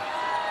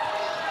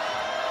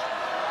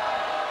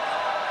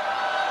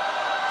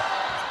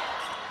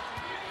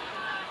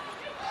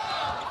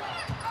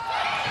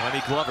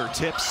 Lenny Glover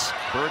tips.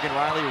 Bergen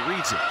Riley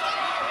reads it.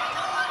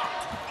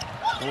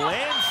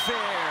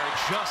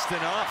 Landfair just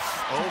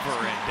enough,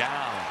 over and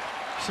down.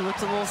 She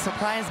looked a little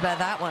surprised by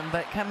that one,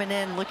 but coming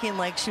in looking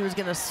like she was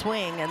going to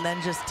swing and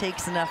then just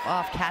takes enough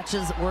off,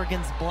 catches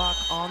Oregon's block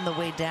on the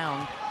way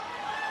down.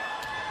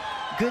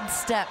 Good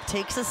step,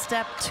 takes a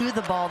step to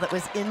the ball that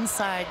was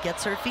inside,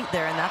 gets her feet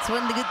there, and that's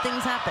when the good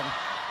things happen.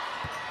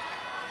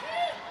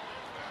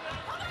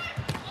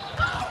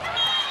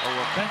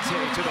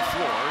 Owabete to the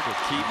floor to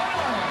keep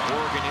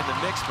Oregon in the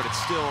mix, but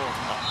it's still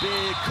a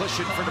big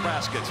cushion for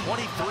Nebraska.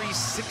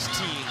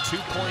 23-16, 2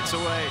 points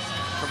away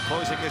from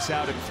closing this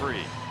out in 3.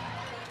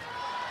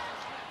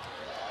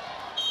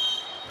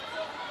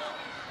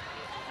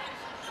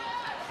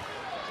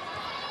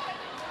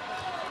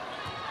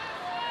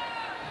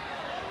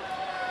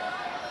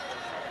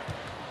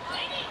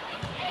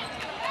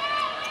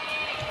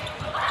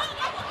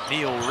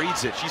 Neal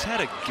reads it. She's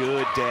had a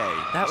good day.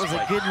 That was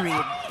a good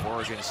read.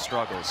 Oregon's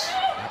struggles.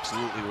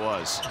 Absolutely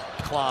was.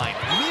 Klein.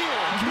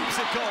 Neal keeps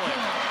it going.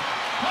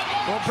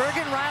 Well,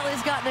 Bergen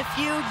Riley's gotten a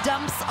few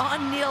dumps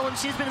on Neal when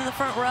she's been in the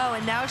front row,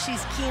 and now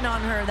she's keen on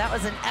her. That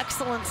was an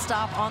excellent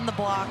stop on the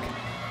block.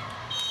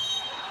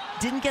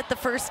 Didn't get the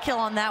first kill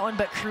on that one,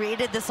 but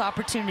created this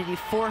opportunity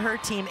for her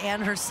team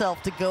and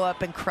herself to go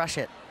up and crush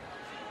it.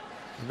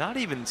 Not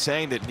even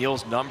saying that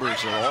Neal's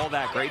numbers are all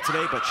that great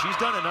today, but she's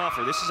done enough,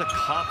 or this is a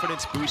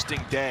confidence-boosting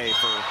day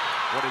for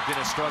what had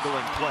been a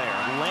struggling player.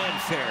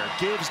 Landfair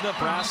gives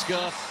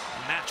Nebraska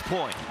match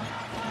point.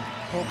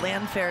 Well,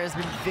 Landfair has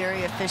been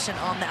very efficient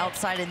on the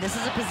outside, and this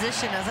is a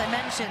position, as I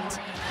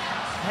mentioned,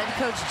 Head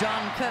coach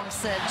John Cook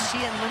said she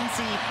and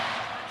Lindsay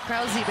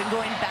Krause been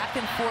going back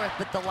and forth,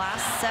 but the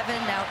last 7,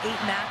 now 8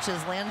 matches,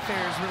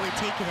 Landfair's really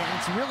taken it. And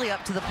it's really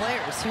up to the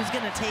players. Who's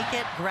going to take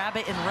it, grab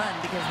it, and run,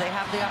 because they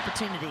have the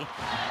opportunity.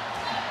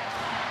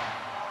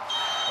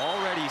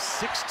 Already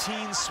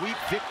 16 sweep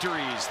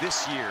victories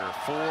this year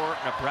for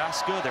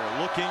Nebraska.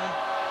 They're looking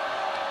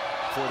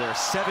for their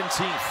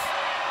 17th.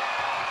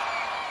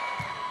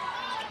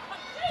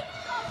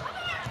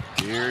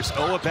 Here's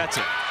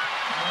Owabete.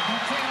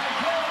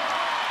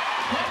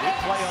 They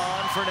play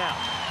on for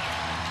now.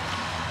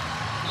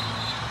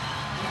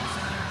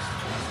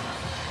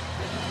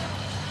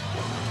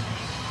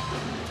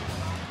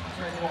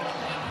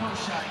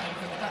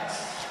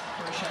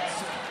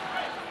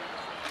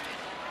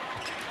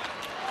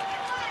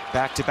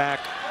 Back-to-back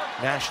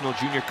National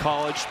Junior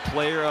College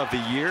Player of the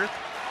Year,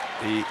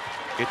 the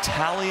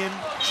Italian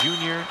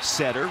junior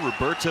setter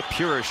Roberta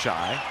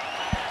Purishai,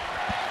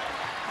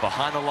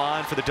 behind the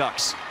line for the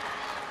Ducks.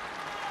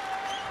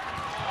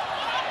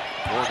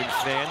 Oregon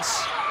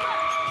fans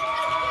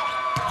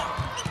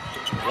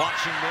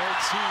watching their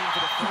team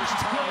for the first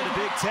time in the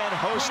Big Ten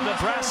host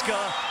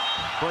Nebraska,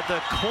 but the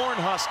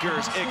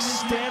Cornhuskers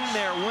extend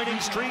their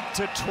winning streak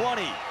to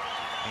 20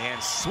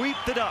 and sweep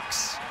the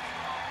Ducks.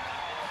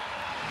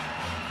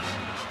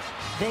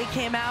 They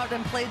came out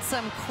and played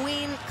some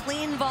clean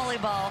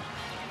volleyball.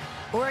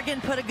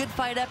 Oregon put a good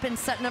fight up in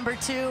set number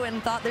 2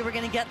 and thought they were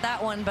going to get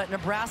that one, but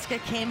Nebraska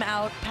came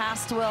out,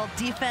 passed well.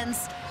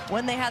 Defense,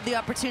 when they had the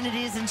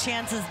opportunities and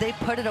chances, they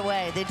put it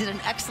away. They did an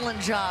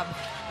excellent job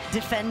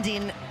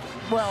defending,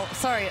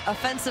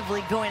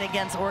 offensively going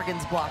against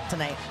Oregon's block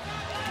tonight.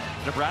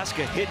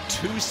 Nebraska hit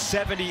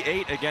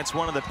 278 against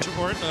one of the...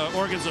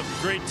 Oregon's a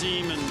great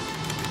team, and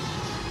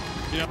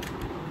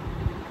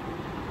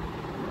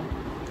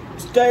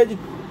Steady.